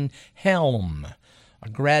Hardin Helm, a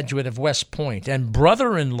graduate of West Point and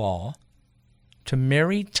brother-in-law to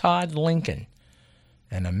Mary Todd Lincoln,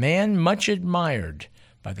 and a man much admired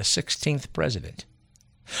by the 16th president.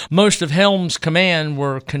 Most of Helm's command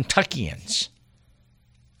were Kentuckians.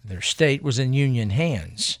 Their state was in Union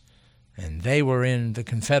hands, and they were in the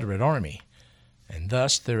Confederate Army, and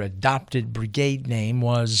thus their adopted brigade name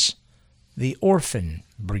was the Orphan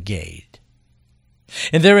Brigade.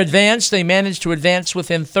 In their advance, they managed to advance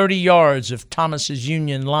within 30 yards of Thomas's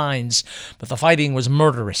Union lines, but the fighting was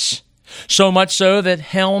murderous, so much so that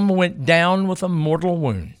Helm went down with a mortal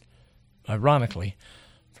wound, ironically,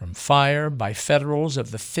 from fire by Federals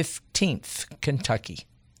of the 15th Kentucky.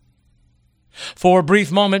 For a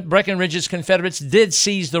brief moment, Breckinridge's Confederates did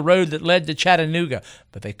seize the road that led to Chattanooga,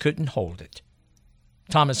 but they couldn't hold it.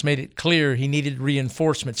 Thomas made it clear he needed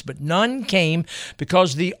reinforcements, but none came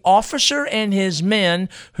because the officer and his men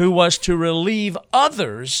who was to relieve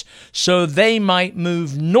others so they might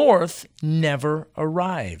move north never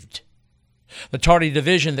arrived. The tardy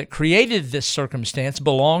division that created this circumstance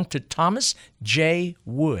belonged to Thomas J.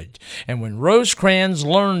 Wood, and when Rosecrans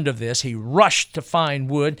learned of this, he rushed to find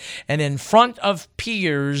Wood and in front of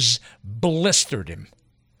Piers blistered him.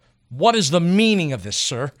 "What is the meaning of this,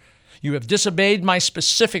 sir? You have disobeyed my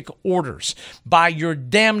specific orders. By your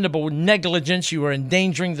damnable negligence, you are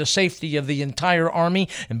endangering the safety of the entire army,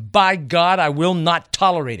 and by God, I will not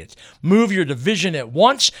tolerate it. Move your division at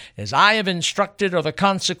once, as I have instructed, or the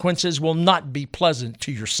consequences will not be pleasant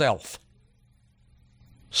to yourself."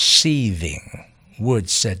 Seething, Wood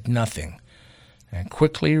said nothing and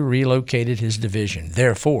quickly relocated his division,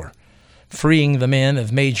 therefore freeing the men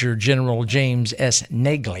of Major General James S.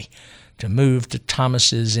 Negley to move to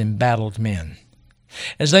Thomas's embattled men.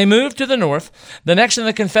 As they moved to the north, the next in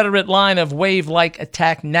the Confederate line of wave-like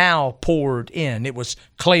attack now poured in. It was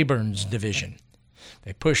Cleburne's division.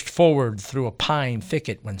 They pushed forward through a pine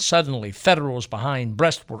thicket when suddenly Federals behind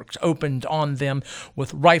breastworks opened on them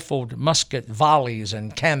with rifled musket volleys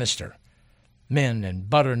and canister. Men in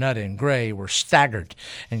butternut and gray were staggered,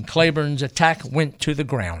 and Cleburne's attack went to the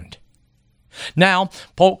ground. Now,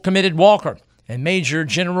 Polk committed Walker and Major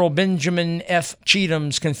General Benjamin F.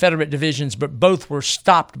 Cheatham's Confederate divisions, but both were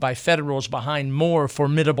stopped by Federals behind more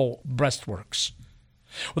formidable breastworks.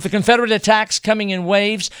 With the Confederate attacks coming in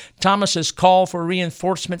waves, Thomas's call for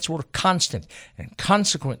reinforcements were constant, and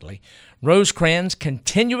consequently, Rosecrans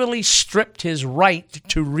continually stripped his right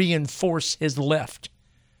to reinforce his left.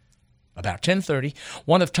 About 10:30,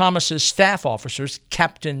 one of Thomas's staff officers,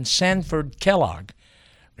 Captain Sanford Kellogg,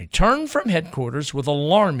 returned from headquarters with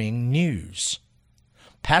alarming news.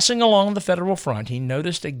 Passing along the Federal front, he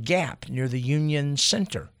noticed a gap near the Union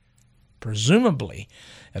center, presumably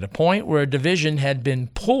at a point where a division had been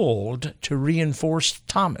pulled to reinforce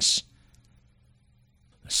Thomas.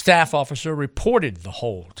 The staff officer reported the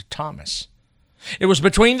hole to Thomas. It was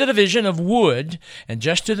between the division of Wood and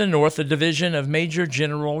just to the north, the division of Major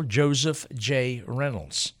General Joseph J.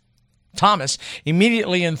 Reynolds. Thomas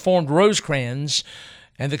immediately informed Rosecrans,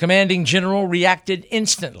 and the commanding general reacted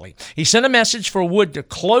instantly. He sent a message for Wood to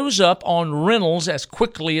close up on Reynolds as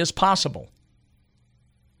quickly as possible.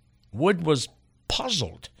 Wood was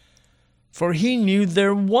puzzled, for he knew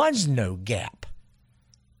there was no gap.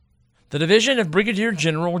 The division of Brigadier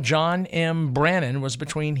General John M. Brannan was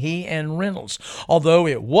between he and Reynolds, although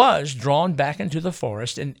it was drawn back into the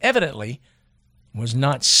forest and evidently was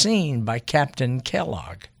not seen by Captain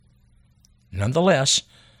Kellogg. Nonetheless,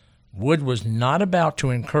 Wood was not about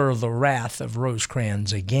to incur the wrath of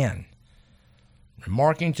Rosecrans again.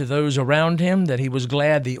 Remarking to those around him that he was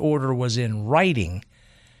glad the order was in writing,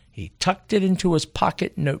 he tucked it into his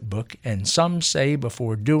pocket notebook and, some say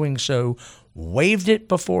before doing so, waved it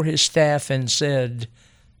before his staff and said,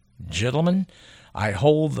 "Gentlemen, I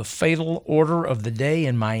hold the fatal order of the day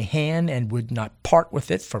in my hand and would not part with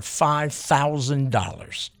it for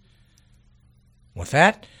 $5,000. With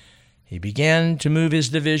that, he began to move his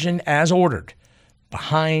division as ordered,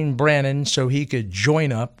 behind Brannan so he could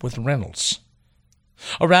join up with Reynolds.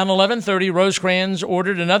 Around 11:30, Rosecrans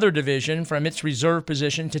ordered another division from its reserve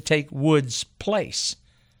position to take Wood's place.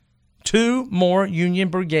 2 more Union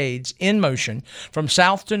brigades in motion from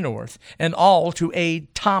south to north, and all to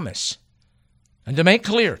aid Thomas. And to make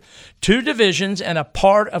clear, 2 divisions and a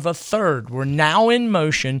part of a third were now in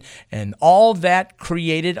motion, and all that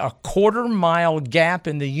created a quarter-mile gap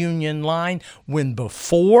in the Union line when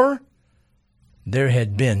before there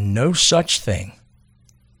had been no such thing.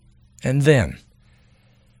 And then,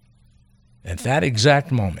 at that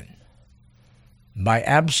exact moment, by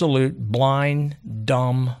absolute blind,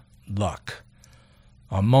 dumb luck,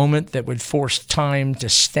 a moment that would force time to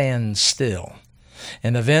stand still,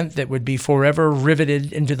 an event that would be forever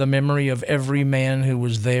riveted into the memory of every man who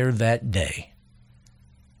was there that day,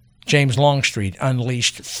 James Longstreet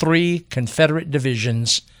unleashed 3 Confederate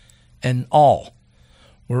divisions, and all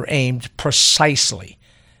were aimed precisely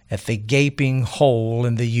at the gaping hole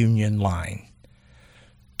in the Union line.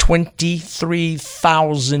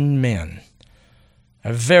 23,000 men,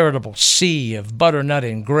 a veritable sea of butternut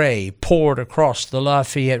and gray, poured across the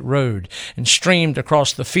Lafayette Road and streamed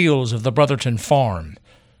across the fields of the Brotherton Farm.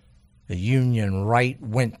 The Union right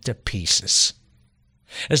went to pieces.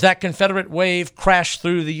 As that Confederate wave crashed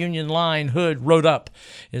through the Union line, Hood rode up,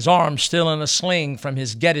 his arm still in a sling from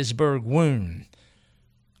his Gettysburg wound.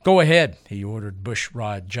 "Go ahead," he ordered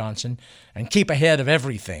Bushrod Johnson, "and keep ahead of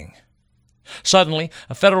everything." Suddenly,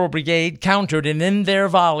 a Federal brigade countered, and in their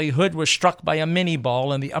volley, Hood was struck by a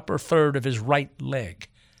minie-ball in the upper third of his right leg.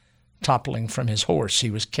 Toppling from his horse, he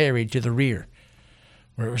was carried to the rear,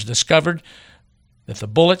 where it was discovered that the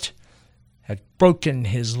bullet had broken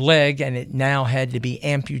his leg, and it now had to be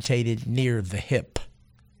amputated near the hip.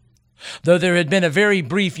 Though there had been a very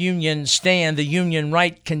brief Union stand, the Union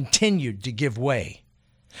right continued to give way.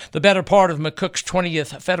 The better part of McCook's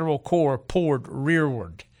 20th Federal Corps poured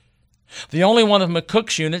rearward. The only one of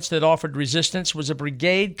McCook's units that offered resistance was a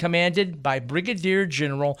brigade commanded by Brigadier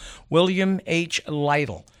General William H.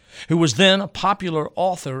 Lytle, who was then a popular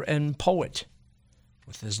author and poet.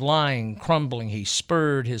 With his line crumbling, he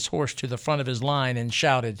spurred his horse to the front of his line and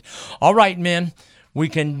shouted, "All right, men, we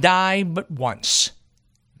can die but once.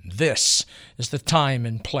 This is the time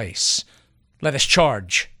and place. Let us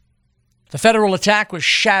charge." The Federal attack was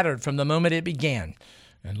shattered from the moment it began,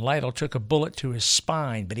 and Lytle took a bullet to his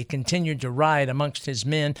spine, but he continued to ride amongst his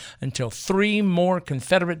men until 3 more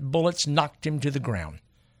Confederate bullets knocked him to the ground.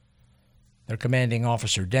 Their commanding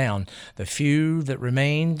officer down, the few that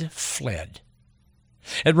remained fled.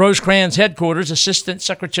 At Rosecrans headquarters, Assistant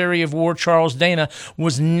Secretary of War Charles Dana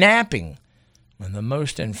was napping when the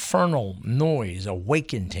most infernal noise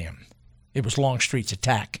awakened him. It was Longstreet's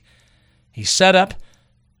attack. He sat up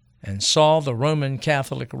and saw the Roman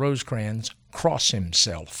Catholic Rosecrans cross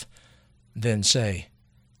himself, then say,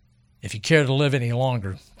 "If you care to live any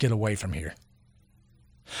longer, get away from here."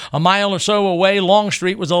 A mile or so away,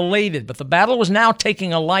 Longstreet was elated, but the battle was now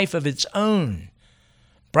taking a life of its own.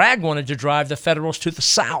 Bragg wanted to drive the Federals to the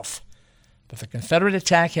south, but the Confederate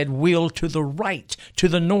attack had wheeled to the right, to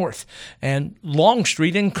the north, and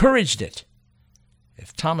Longstreet encouraged it.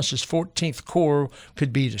 If Thomas's 14th Corps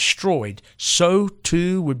could be destroyed, so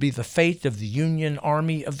too would be the fate of the Union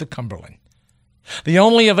Army of the Cumberland. The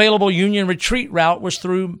only available Union retreat route was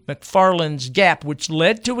through McFarland's Gap, which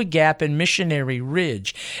led to a gap in Missionary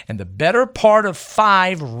Ridge, and the better part of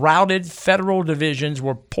 5 routed Federal divisions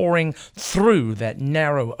were pouring through that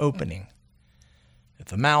narrow opening. At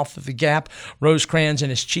the mouth of the gap, Rosecrans and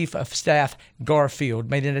his Chief of Staff, Garfield,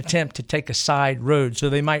 made an attempt to take a side road so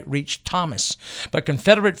they might reach Thomas, but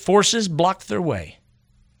Confederate forces blocked their way.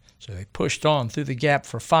 So they pushed on through the gap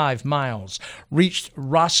for 5 miles, reached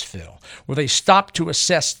Rossville, where they stopped to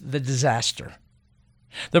assess the disaster.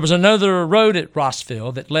 There was another road at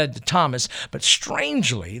Rossville that led to Thomas, but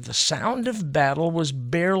strangely, the sound of battle was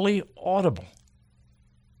barely audible.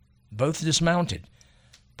 Both dismounted,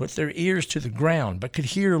 put their ears to the ground, but could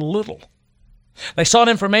hear little. They sought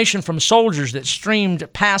information from soldiers that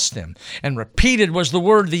streamed past them, and repeated was the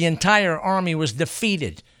word the entire army was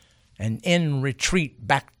defeated and in retreat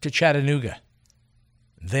back to Chattanooga.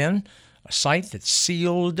 Then, a sight that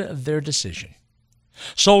sealed their decision.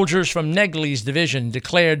 Soldiers from Negley's division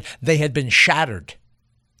declared they had been shattered.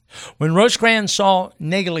 When Rosecrans saw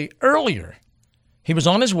Negley earlier, he was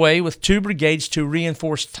on his way with 2 brigades to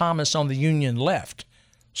reinforce Thomas on the Union left.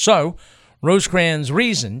 So, Rosecrans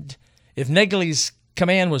reasoned if Negley's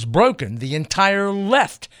command was broken, the entire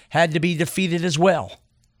left had to be defeated as well.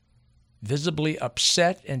 Visibly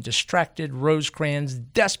upset and distracted, Rosecrans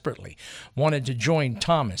desperately wanted to join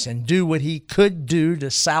Thomas and do what he could do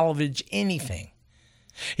to salvage anything.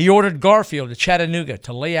 He ordered Garfield to Chattanooga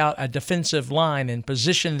to lay out a defensive line and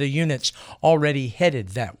position the units already headed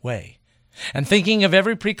that way. And thinking of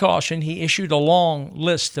every precaution, he issued a long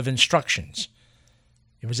list of instructions.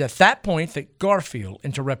 It was at that point that Garfield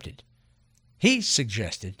interrupted. He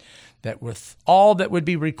suggested that with all that would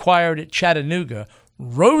be required at Chattanooga,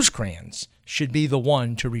 Rosecrans should be the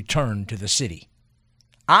one to return to the city.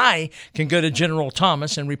 I can go to General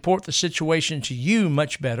Thomas and report the situation to you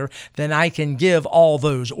much better than I can give all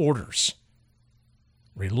those orders.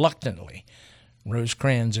 Reluctantly,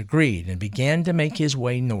 Rosecrans agreed and began to make his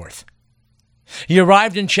way north. He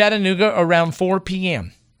arrived in Chattanooga around 4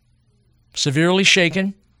 p.m. Severely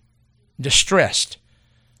shaken, distressed,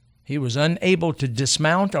 he was unable to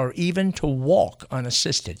dismount or even to walk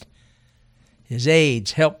unassisted. His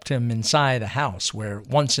aides helped him inside a house where,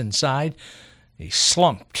 once inside, he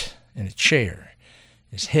slumped in a chair,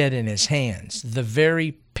 his head in his hands, the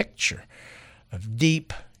very picture of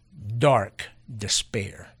deep, dark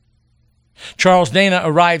despair. Charles Dana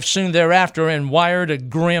arrived soon thereafter and wired a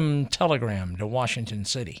grim telegram to Washington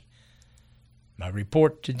City. My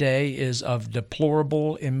report today is of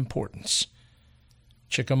deplorable importance.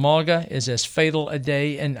 Chickamauga is as fatal a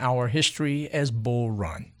day in our history as Bull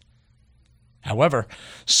Run. However,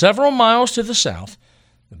 several miles to the south,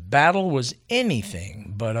 the battle was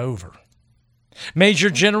anything but over. Major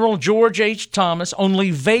General George H. Thomas,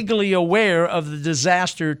 only vaguely aware of the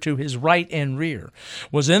disaster to his right and rear,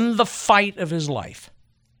 was in the fight of his life.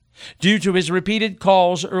 Due to his repeated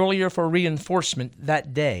calls earlier for reinforcement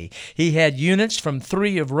that day, he had units from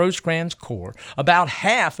 3 of Rosecrans' corps, about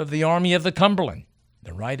half of the Army of the Cumberland.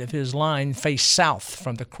 The right of his line faced south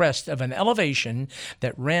from the crest of an elevation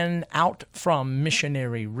that ran out from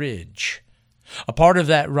Missionary Ridge. A part of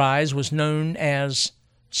that rise was known as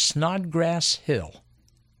Snodgrass Hill,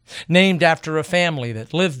 named after a family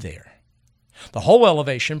that lived there. The whole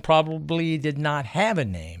elevation probably did not have a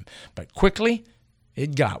name, but quickly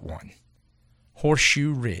it got one.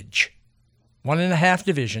 Horseshoe Ridge. 1.5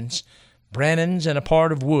 divisions, Brannan's and a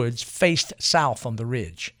part of Wood's, faced south on the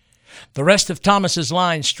ridge. The rest of Thomas's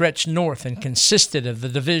line stretched north and consisted of the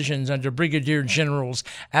divisions under Brigadier Generals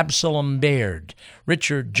Absalom Baird,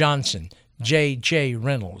 Richard Johnson, J.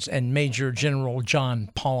 Reynolds, and Major General John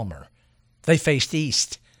Palmer. They faced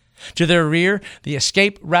east. To their rear, the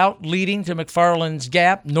escape route leading to McFarland's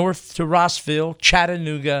Gap, north to Rossville,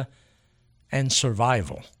 Chattanooga, and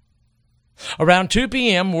survival. Around 2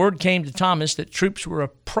 p.m., word came to Thomas that troops were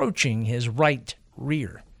approaching his right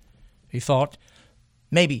rear. He thought,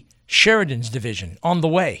 maybe Sheridan's division on the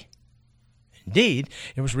way. Indeed,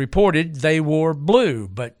 it was reported they wore blue,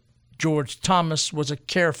 but George Thomas was a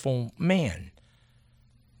careful man.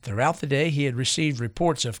 Throughout the day, he had received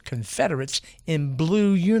reports of Confederates in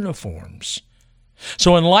blue uniforms.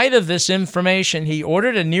 So in light of this information, he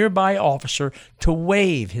ordered a nearby officer to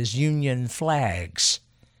wave his Union flags.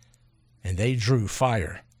 And they drew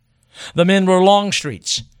fire. The men were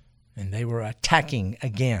Longstreet's, and they were attacking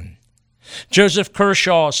again. Joseph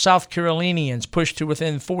Kershaw's South Carolinians pushed to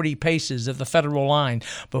within 40 paces of the Federal line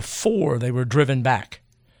before they were driven back.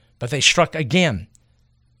 But they struck again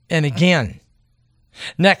and again.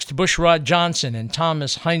 Next, Bushrod Johnson and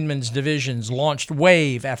Thomas Hindman's divisions launched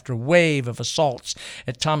wave after wave of assaults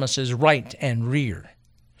at Thomas's right and rear.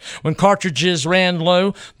 When cartridges ran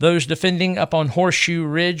low, those defending up on Horseshoe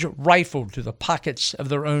Ridge rifled to the pockets of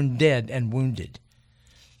their own dead and wounded.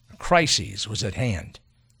 A crisis was at hand.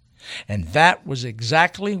 And that was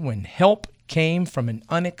exactly when help came from an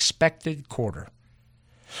unexpected quarter.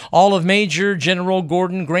 All of Major General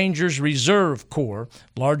Gordon Granger's Reserve Corps,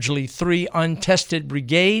 largely 3 untested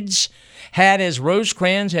brigades, had, as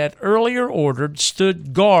Rosecrans had earlier ordered,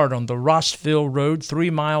 stood guard on the Rossville Road 3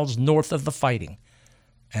 miles north of the fighting,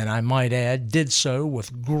 and I might add, did so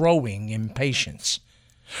with growing impatience.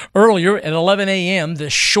 Earlier, at 11 a.m., the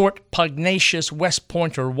short, pugnacious West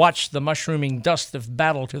Pointer watched the mushrooming dust of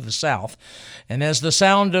battle to the south, and as the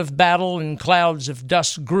sound of battle and clouds of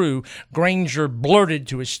dust grew, Granger blurted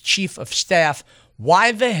to his chief of staff,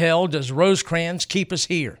 "Why the hell does Rosecrans keep us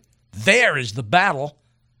here? There is the battle."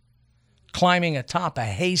 Climbing atop a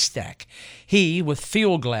haystack, he, with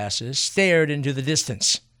field glasses, stared into the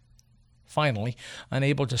distance. Finally,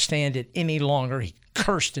 unable to stand it any longer, he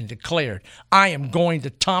cursed and declared, "I am going to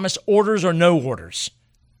Thomas, orders or no orders."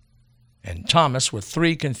 And Thomas, with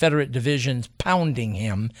 3 Confederate divisions pounding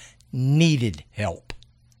him, needed help.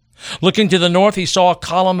 Looking to the north, he saw a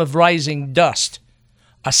column of rising dust.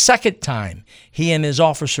 A second time, he and his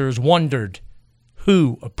officers wondered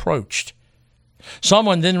who approached.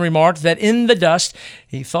 Someone then remarked that in the dust,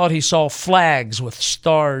 he thought he saw flags with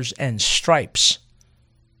stars and stripes.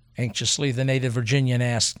 Anxiously, the native Virginian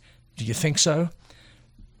asked, "Do you think so?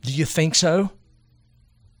 Do you think so?"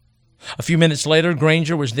 A few minutes later,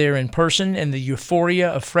 Granger was there in person, and the euphoria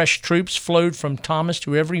of fresh troops flowed from Thomas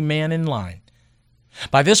to every man in line.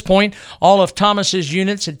 By this point, all of Thomas's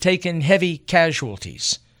units had taken heavy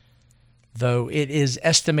casualties, though it is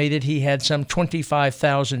estimated he had some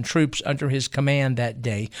 25,000 troops under his command that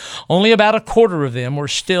day. Only about a quarter of them were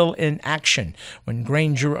still in action when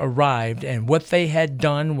Granger arrived, and what they had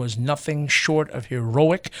done was nothing short of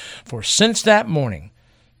heroic, for since that morning,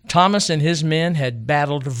 Thomas and his men had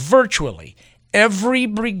battled virtually every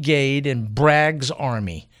brigade in Bragg's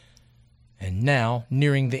army. And now,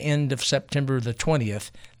 nearing the end of September the 20th,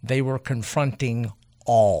 they were confronting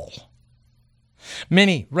all.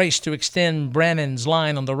 Many raced to extend Brannan's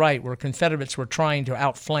line on the right, where Confederates were trying to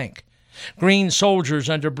outflank. Green soldiers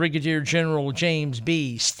under Brigadier General James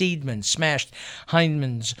B. Steedman smashed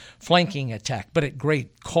Hindman's flanking attack, but at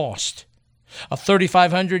great cost. Of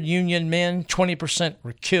 3,500 Union men, 20%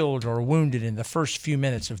 were killed or wounded in the first few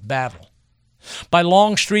minutes of battle. By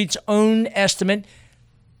Longstreet's own estimate,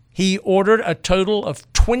 he ordered a total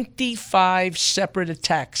of 25 separate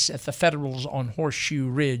attacks at the Federals on Horseshoe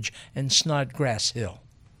Ridge and Snodgrass Hill,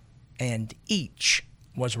 and each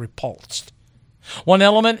was repulsed. One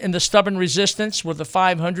element in the stubborn resistance were the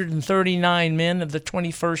 539 men of the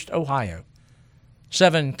 21st Ohio.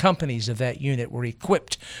 7 companies of that unit were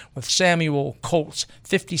equipped with Samuel Colt's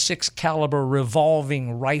 .56 caliber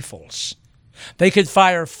revolving rifles. They could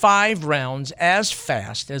fire 5 rounds as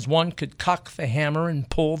fast as one could cock the hammer and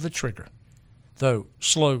pull the trigger. Though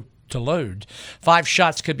slow to load, 5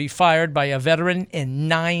 shots could be fired by a veteran in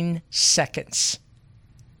 9 seconds.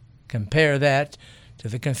 Compare that to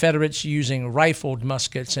the Confederates using rifled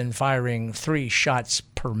muskets and firing 3 shots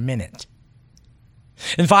per minute.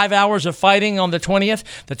 In 5 hours of fighting on the 20th,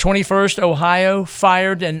 the 21st Ohio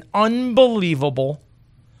fired an unbelievable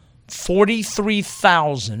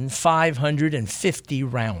 43,550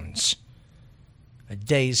 rounds. A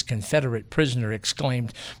dazed Confederate prisoner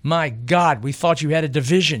exclaimed, "My God, we thought you had a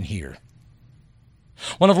division here."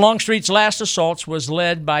 One of Longstreet's last assaults was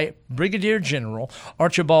led by Brigadier General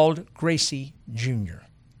Archibald Gracie, Jr.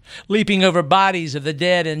 Leaping over bodies of the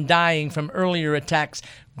dead and dying from earlier attacks,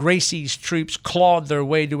 Gracie's troops clawed their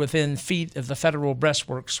way to within feet of the Federal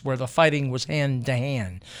breastworks where the fighting was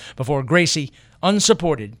hand-to-hand, before Gracie,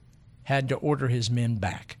 unsupported, had to order his men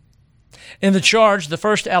back. In the charge, the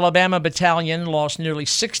 1st Alabama Battalion lost nearly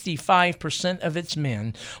 65% of its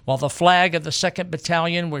men, while the flag of the 2nd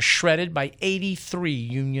Battalion was shredded by 83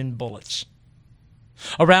 Union bullets.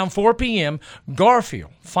 Around 4 p.m., Garfield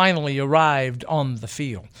finally arrived on the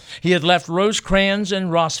field. He had left Rosecrans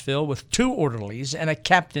and Rossville with 2 orderlies and a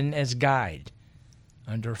captain as guide.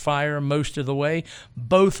 Under fire most of the way,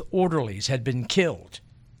 both orderlies had been killed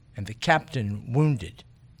and the captain wounded.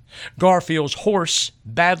 Garfield's horse,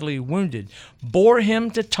 badly wounded, bore him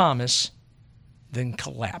to Thomas, then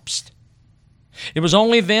collapsed. It was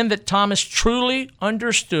only then that Thomas truly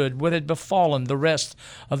understood what had befallen the rest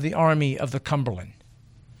of the Army of the Cumberland.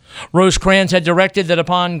 Rosecrans had directed that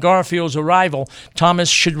upon Garfield's arrival, Thomas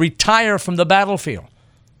should retire from the battlefield.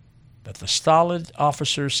 But the stolid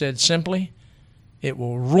officer said simply, "It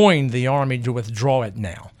will ruin the army to withdraw it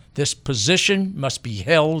now. This position must be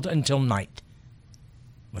held until night."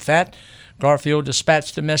 With that, Garfield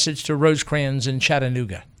dispatched a message to Rosecrans in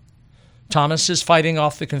Chattanooga. "Thomas is fighting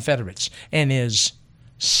off the Confederates and is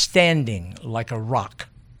standing like a rock."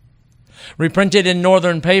 Reprinted in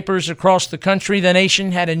Northern papers across the country, the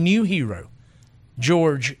nation had a new hero,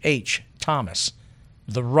 George H. Thomas,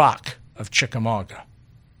 the Rock of Chickamauga.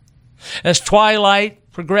 As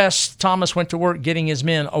twilight progressed, Thomas went to work getting his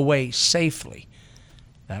men away safely.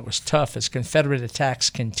 That was tough as Confederate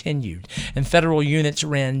attacks continued, and Federal units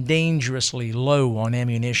ran dangerously low on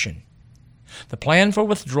ammunition. The plan for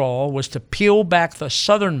withdrawal was to peel back the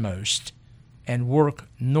southernmost and work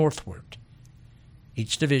northward.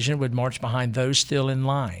 Each division would march behind those still in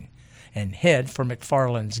line and head for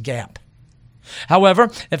McFarland's Gap. However,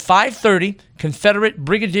 at 5:30, Confederate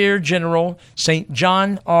Brigadier General St.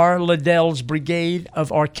 John R. Liddell's brigade of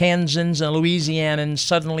Arkansans and Louisianans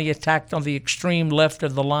suddenly attacked on the extreme left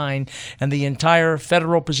of the line, and the entire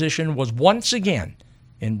Federal position was once again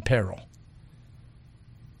in peril.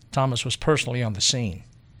 Thomas was personally on the scene.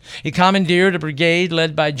 He commandeered a brigade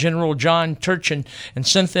led by General John Turchin and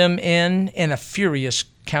sent them in a furious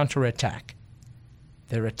counterattack.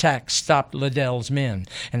 Their attack stopped Liddell's men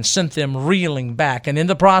and sent them reeling back, and in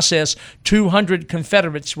the process, 200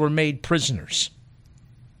 Confederates were made prisoners.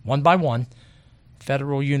 One by one,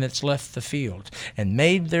 Federal units left the field and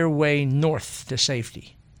made their way north to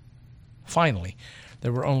safety. Finally,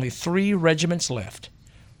 there were only 3 regiments left,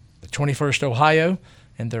 the 21st Ohio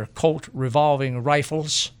and their Colt revolving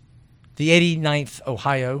rifles, the 89th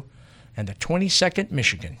Ohio, and the 22nd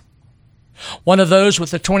Michigan. One of those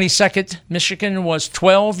with the 22nd Michigan was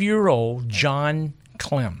 12-year-old John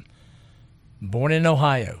Clem. Born in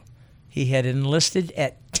Ohio, he had enlisted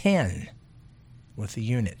at 10 with the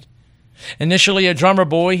unit. Initially a drummer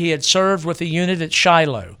boy, he had served with the unit at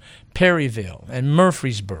Shiloh, Perryville, and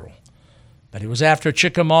Murfreesboro. But it was after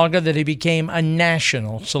Chickamauga that he became a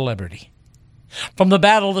national celebrity. From the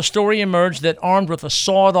battle, the story emerged that armed with a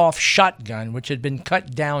sawed-off shotgun which had been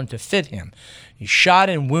cut down to fit him, he shot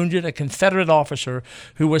and wounded a Confederate officer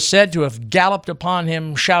who was said to have galloped upon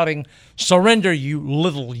him shouting, "Surrender, you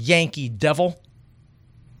little Yankee devil!"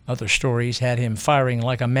 Other stories had him firing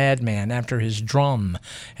like a madman after his drum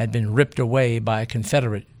had been ripped away by a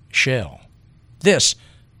Confederate shell. This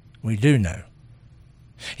we do know.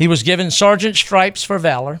 He was given sergeant stripes for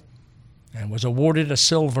valor and was awarded a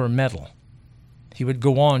silver medal. He would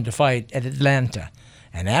go on to fight at Atlanta,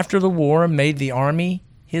 and after the war made the Army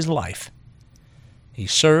his life. He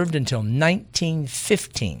served until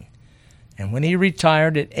 1915, and when he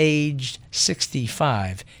retired at age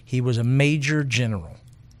 65, he was a major general,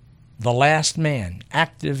 the last man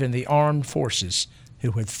active in the armed forces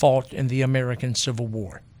who had fought in the American Civil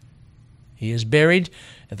War. He is buried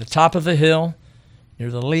at the top of the hill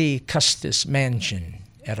near the Lee Custis Mansion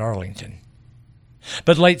at Arlington.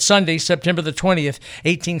 But late Sunday, September the 20th,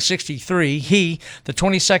 1863, he, the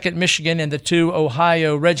 22nd Michigan, and the 2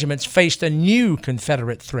 Ohio regiments faced a new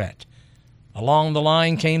Confederate threat. Along the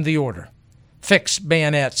line came the order, "Fix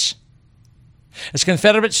bayonets." As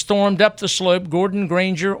Confederates stormed up the slope, Gordon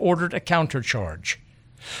Granger ordered a countercharge.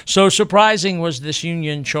 So surprising was this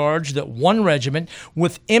Union charge that one regiment,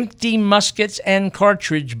 with empty muskets and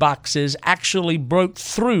cartridge boxes, actually broke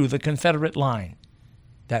through the Confederate line.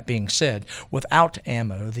 That being said, without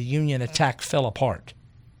ammo, the Union attack fell apart.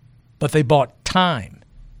 But they bought time,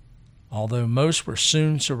 although most were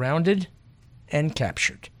soon surrounded and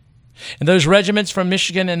captured. In those regiments from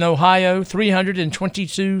Michigan and Ohio,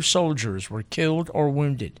 322 soldiers were killed or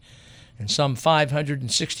wounded, and some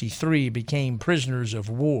 563 became prisoners of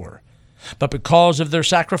war. But because of their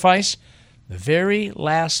sacrifice, the very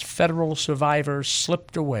last Federal survivors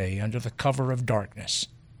slipped away under the cover of darkness.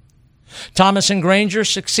 Thomas and Granger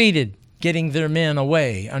succeeded getting their men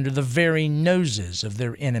away under the very noses of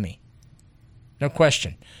their enemy. No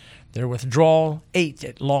question, their withdrawal ate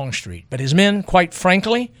at Longstreet, but his men, quite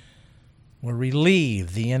frankly, were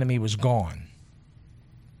relieved the enemy was gone.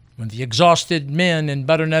 When the exhausted men in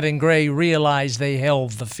butternut and gray realized they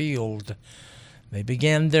held the field, they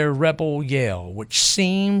began their rebel yell, which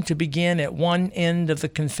seemed to begin at one end of the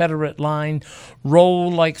Confederate line,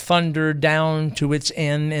 roll like thunder down to its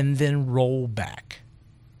end, and then roll back.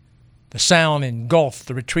 The sound engulfed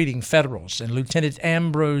the retreating Federals, and Lieutenant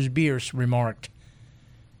Ambrose Bierce remarked,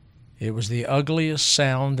 "It was the ugliest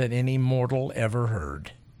sound that any mortal ever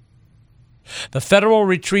heard." The Federal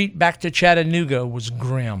retreat back to Chattanooga was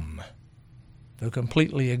grim. Though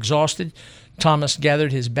completely exhausted, Thomas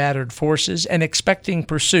gathered his battered forces and, expecting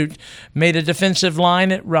pursuit, made a defensive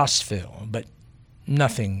line at Rossville, but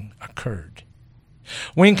nothing occurred.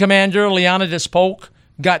 Wing Commander Leonidas Polk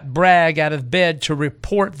got Bragg out of bed to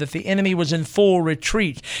report that the enemy was in full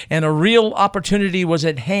retreat and a real opportunity was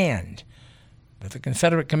at hand, but the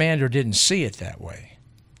Confederate commander didn't see it that way.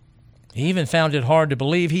 He even found it hard to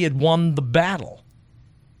believe he had won the battle.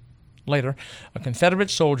 Later, a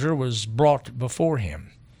Confederate soldier was brought before him.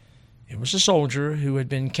 It was a soldier who had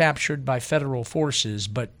been captured by Federal forces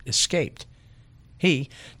but escaped. He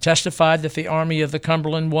testified that the Army of the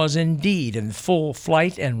Cumberland was indeed in full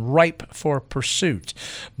flight and ripe for pursuit.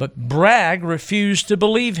 But Bragg refused to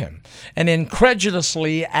believe him and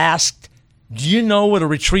incredulously asked, "Do you know what a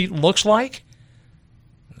retreat looks like?"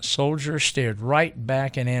 The soldier stared right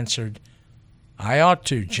back and answered, "I ought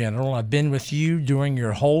to, General. I've been with you during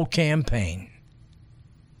your whole campaign."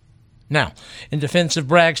 Now, in defense of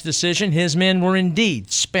Bragg's decision, his men were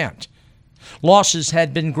indeed spent. Losses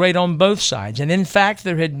had been great on both sides, and in fact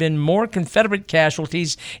there had been more Confederate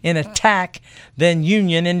casualties in attack than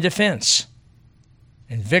Union in defense.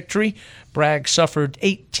 In victory, Bragg suffered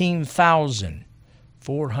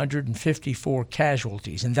 18,454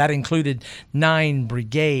 casualties, and that included 9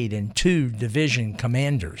 brigade and 2 division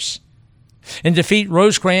commanders. In defeat,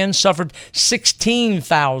 Rosecrans suffered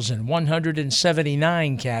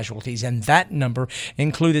 16,179 casualties, and that number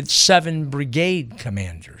included 7 brigade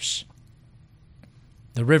commanders.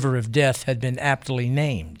 The River of Death had been aptly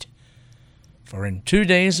named, for in 2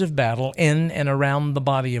 days of battle in and around the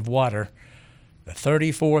body of water, the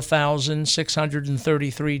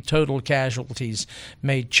 34,633 total casualties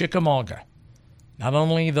made Chickamauga not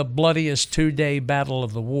only the bloodiest 2-day battle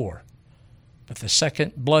of the war, but the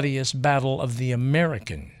second bloodiest battle of the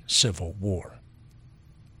American Civil War.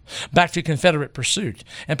 Back to Confederate pursuit,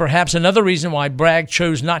 and perhaps another reason why Bragg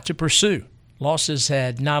chose not to pursue. Losses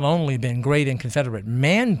had not only been great in Confederate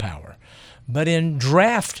manpower, but in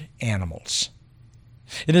draft animals.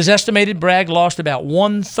 It is estimated Bragg lost about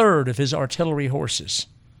 1/3 of his artillery horses.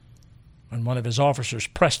 When one of his officers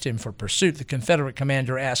pressed him for pursuit, the Confederate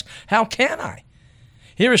commander asked, "How can I?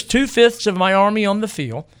 Here is 2/5 of my army on the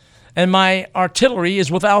field, and my artillery is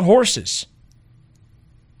without horses."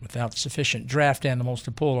 Without sufficient draft animals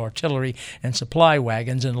to pull artillery and supply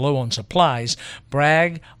wagons and low on supplies,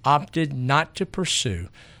 Bragg opted not to pursue.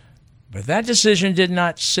 But that decision did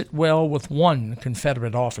not sit well with one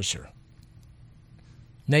Confederate officer.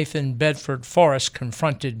 Nathan Bedford Forrest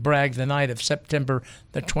confronted Bragg the night of September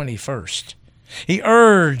the 21st. He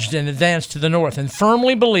urged an advance to the north and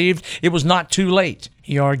firmly believed it was not too late.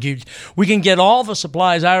 He argued, "We can get all the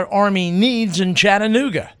supplies our army needs in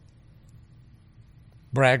Chattanooga."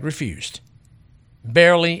 Bragg refused.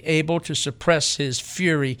 Barely able to suppress his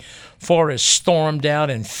fury, Forrest stormed out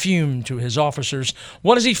and fumed to his officers.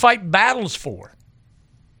 "What does he fight battles for?"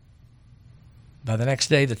 By the next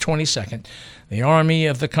day, the 22nd, the Army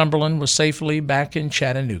of the Cumberland was safely back in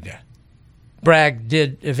Chattanooga. Bragg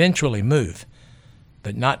did eventually move,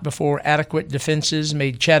 but not before adequate defenses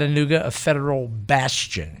made Chattanooga a Federal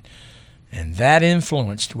bastion, and that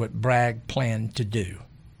influenced what Bragg planned to do.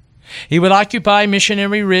 He would occupy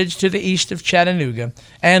Missionary Ridge to the east of Chattanooga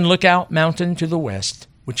and Lookout Mountain to the west,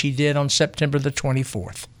 which he did on September the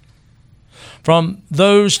 24th. From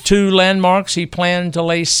those two landmarks, he planned to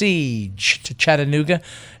lay siege to Chattanooga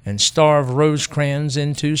and starve Rosecrans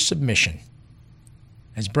into submission.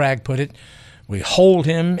 As Bragg put it, "We hold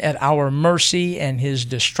him at our mercy, and his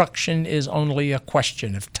destruction is only a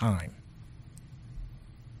question of time."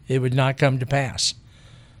 It would not come to pass,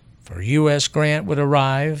 for U.S. Grant would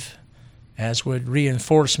arrive, as would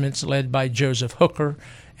reinforcements led by Joseph Hooker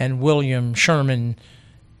and William Sherman,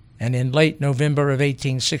 and in late November of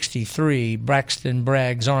 1863, Braxton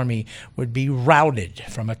Bragg's army would be routed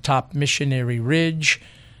from atop Missionary Ridge,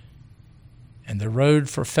 and the road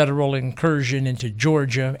for Federal incursion into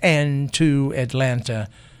Georgia and to Atlanta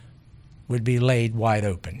would be laid wide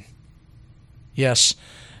open. Yes,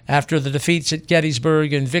 after the defeats at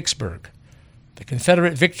Gettysburg and Vicksburg, the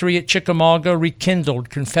Confederate victory at Chickamauga rekindled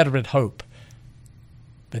Confederate hope.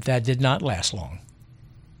 But that did not last long.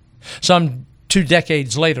 Some 2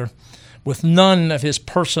 decades later, with none of his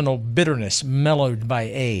personal bitterness mellowed by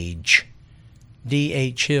age,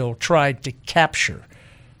 D.H. Hill tried to capture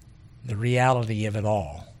the reality of it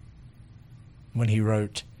all when he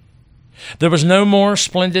wrote, "There was no more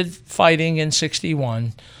splendid fighting in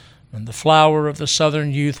 61 when the flower of the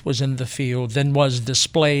Southern youth was in the field than was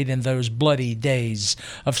displayed in those bloody days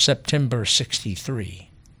of September 63.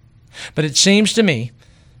 But it seems to me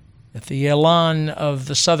that the elan of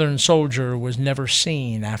the Southern soldier was never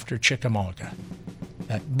seen after Chickamauga.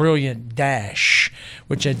 That brilliant dash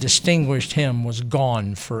which had distinguished him was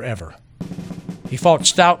gone forever. He fought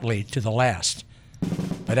stoutly to the last,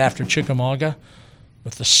 but after Chickamauga,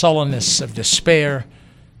 with the sullenness of despair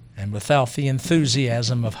and without the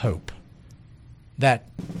enthusiasm of hope, that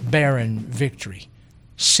barren victory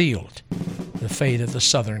sealed the fate of the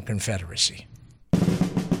Southern Confederacy."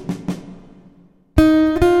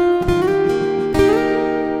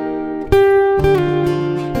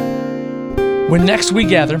 When next we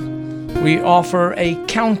gather, we offer a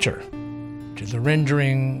counter to the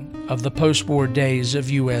rendering of the post-war days of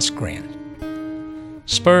U.S. Grant.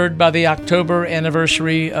 Spurred by the October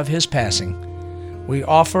anniversary of his passing, we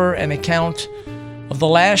offer an account of the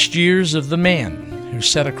last years of the man who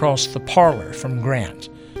sat across the parlor from Grant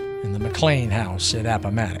in the McLean house at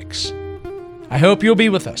Appomattox. I hope you'll be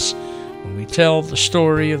with us when we tell the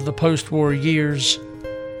story of the post-war years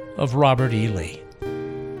of Robert E. Lee.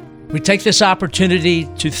 We take this opportunity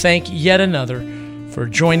to thank yet another for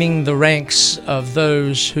joining the ranks of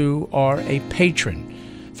those who are a patron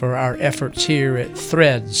for our efforts here at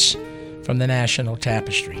Threads from the National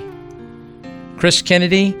Tapestry. Chris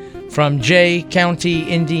Kennedy from Jay County,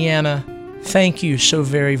 Indiana, thank you so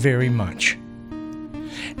very, very much.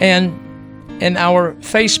 And in our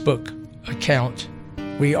Facebook account,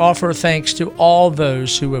 we offer thanks to all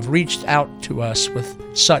those who have reached out to us with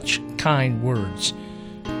such kind words,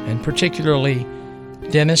 and particularly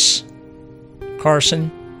Dennis, Carson,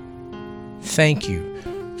 thank you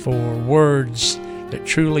for words that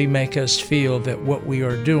truly make us feel that what we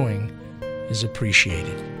are doing is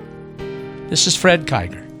appreciated. This is Fred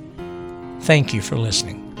Kiger. Thank you for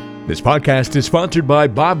listening. This podcast is sponsored by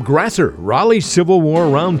Bob Grasser, Raleigh Civil War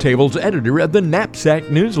Roundtable's editor of the Knapsack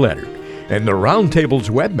newsletter. and the Roundtable's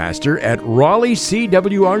webmaster at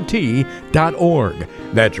RaleighCWRT.org.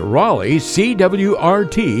 That's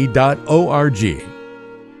RaleighCWRT.org.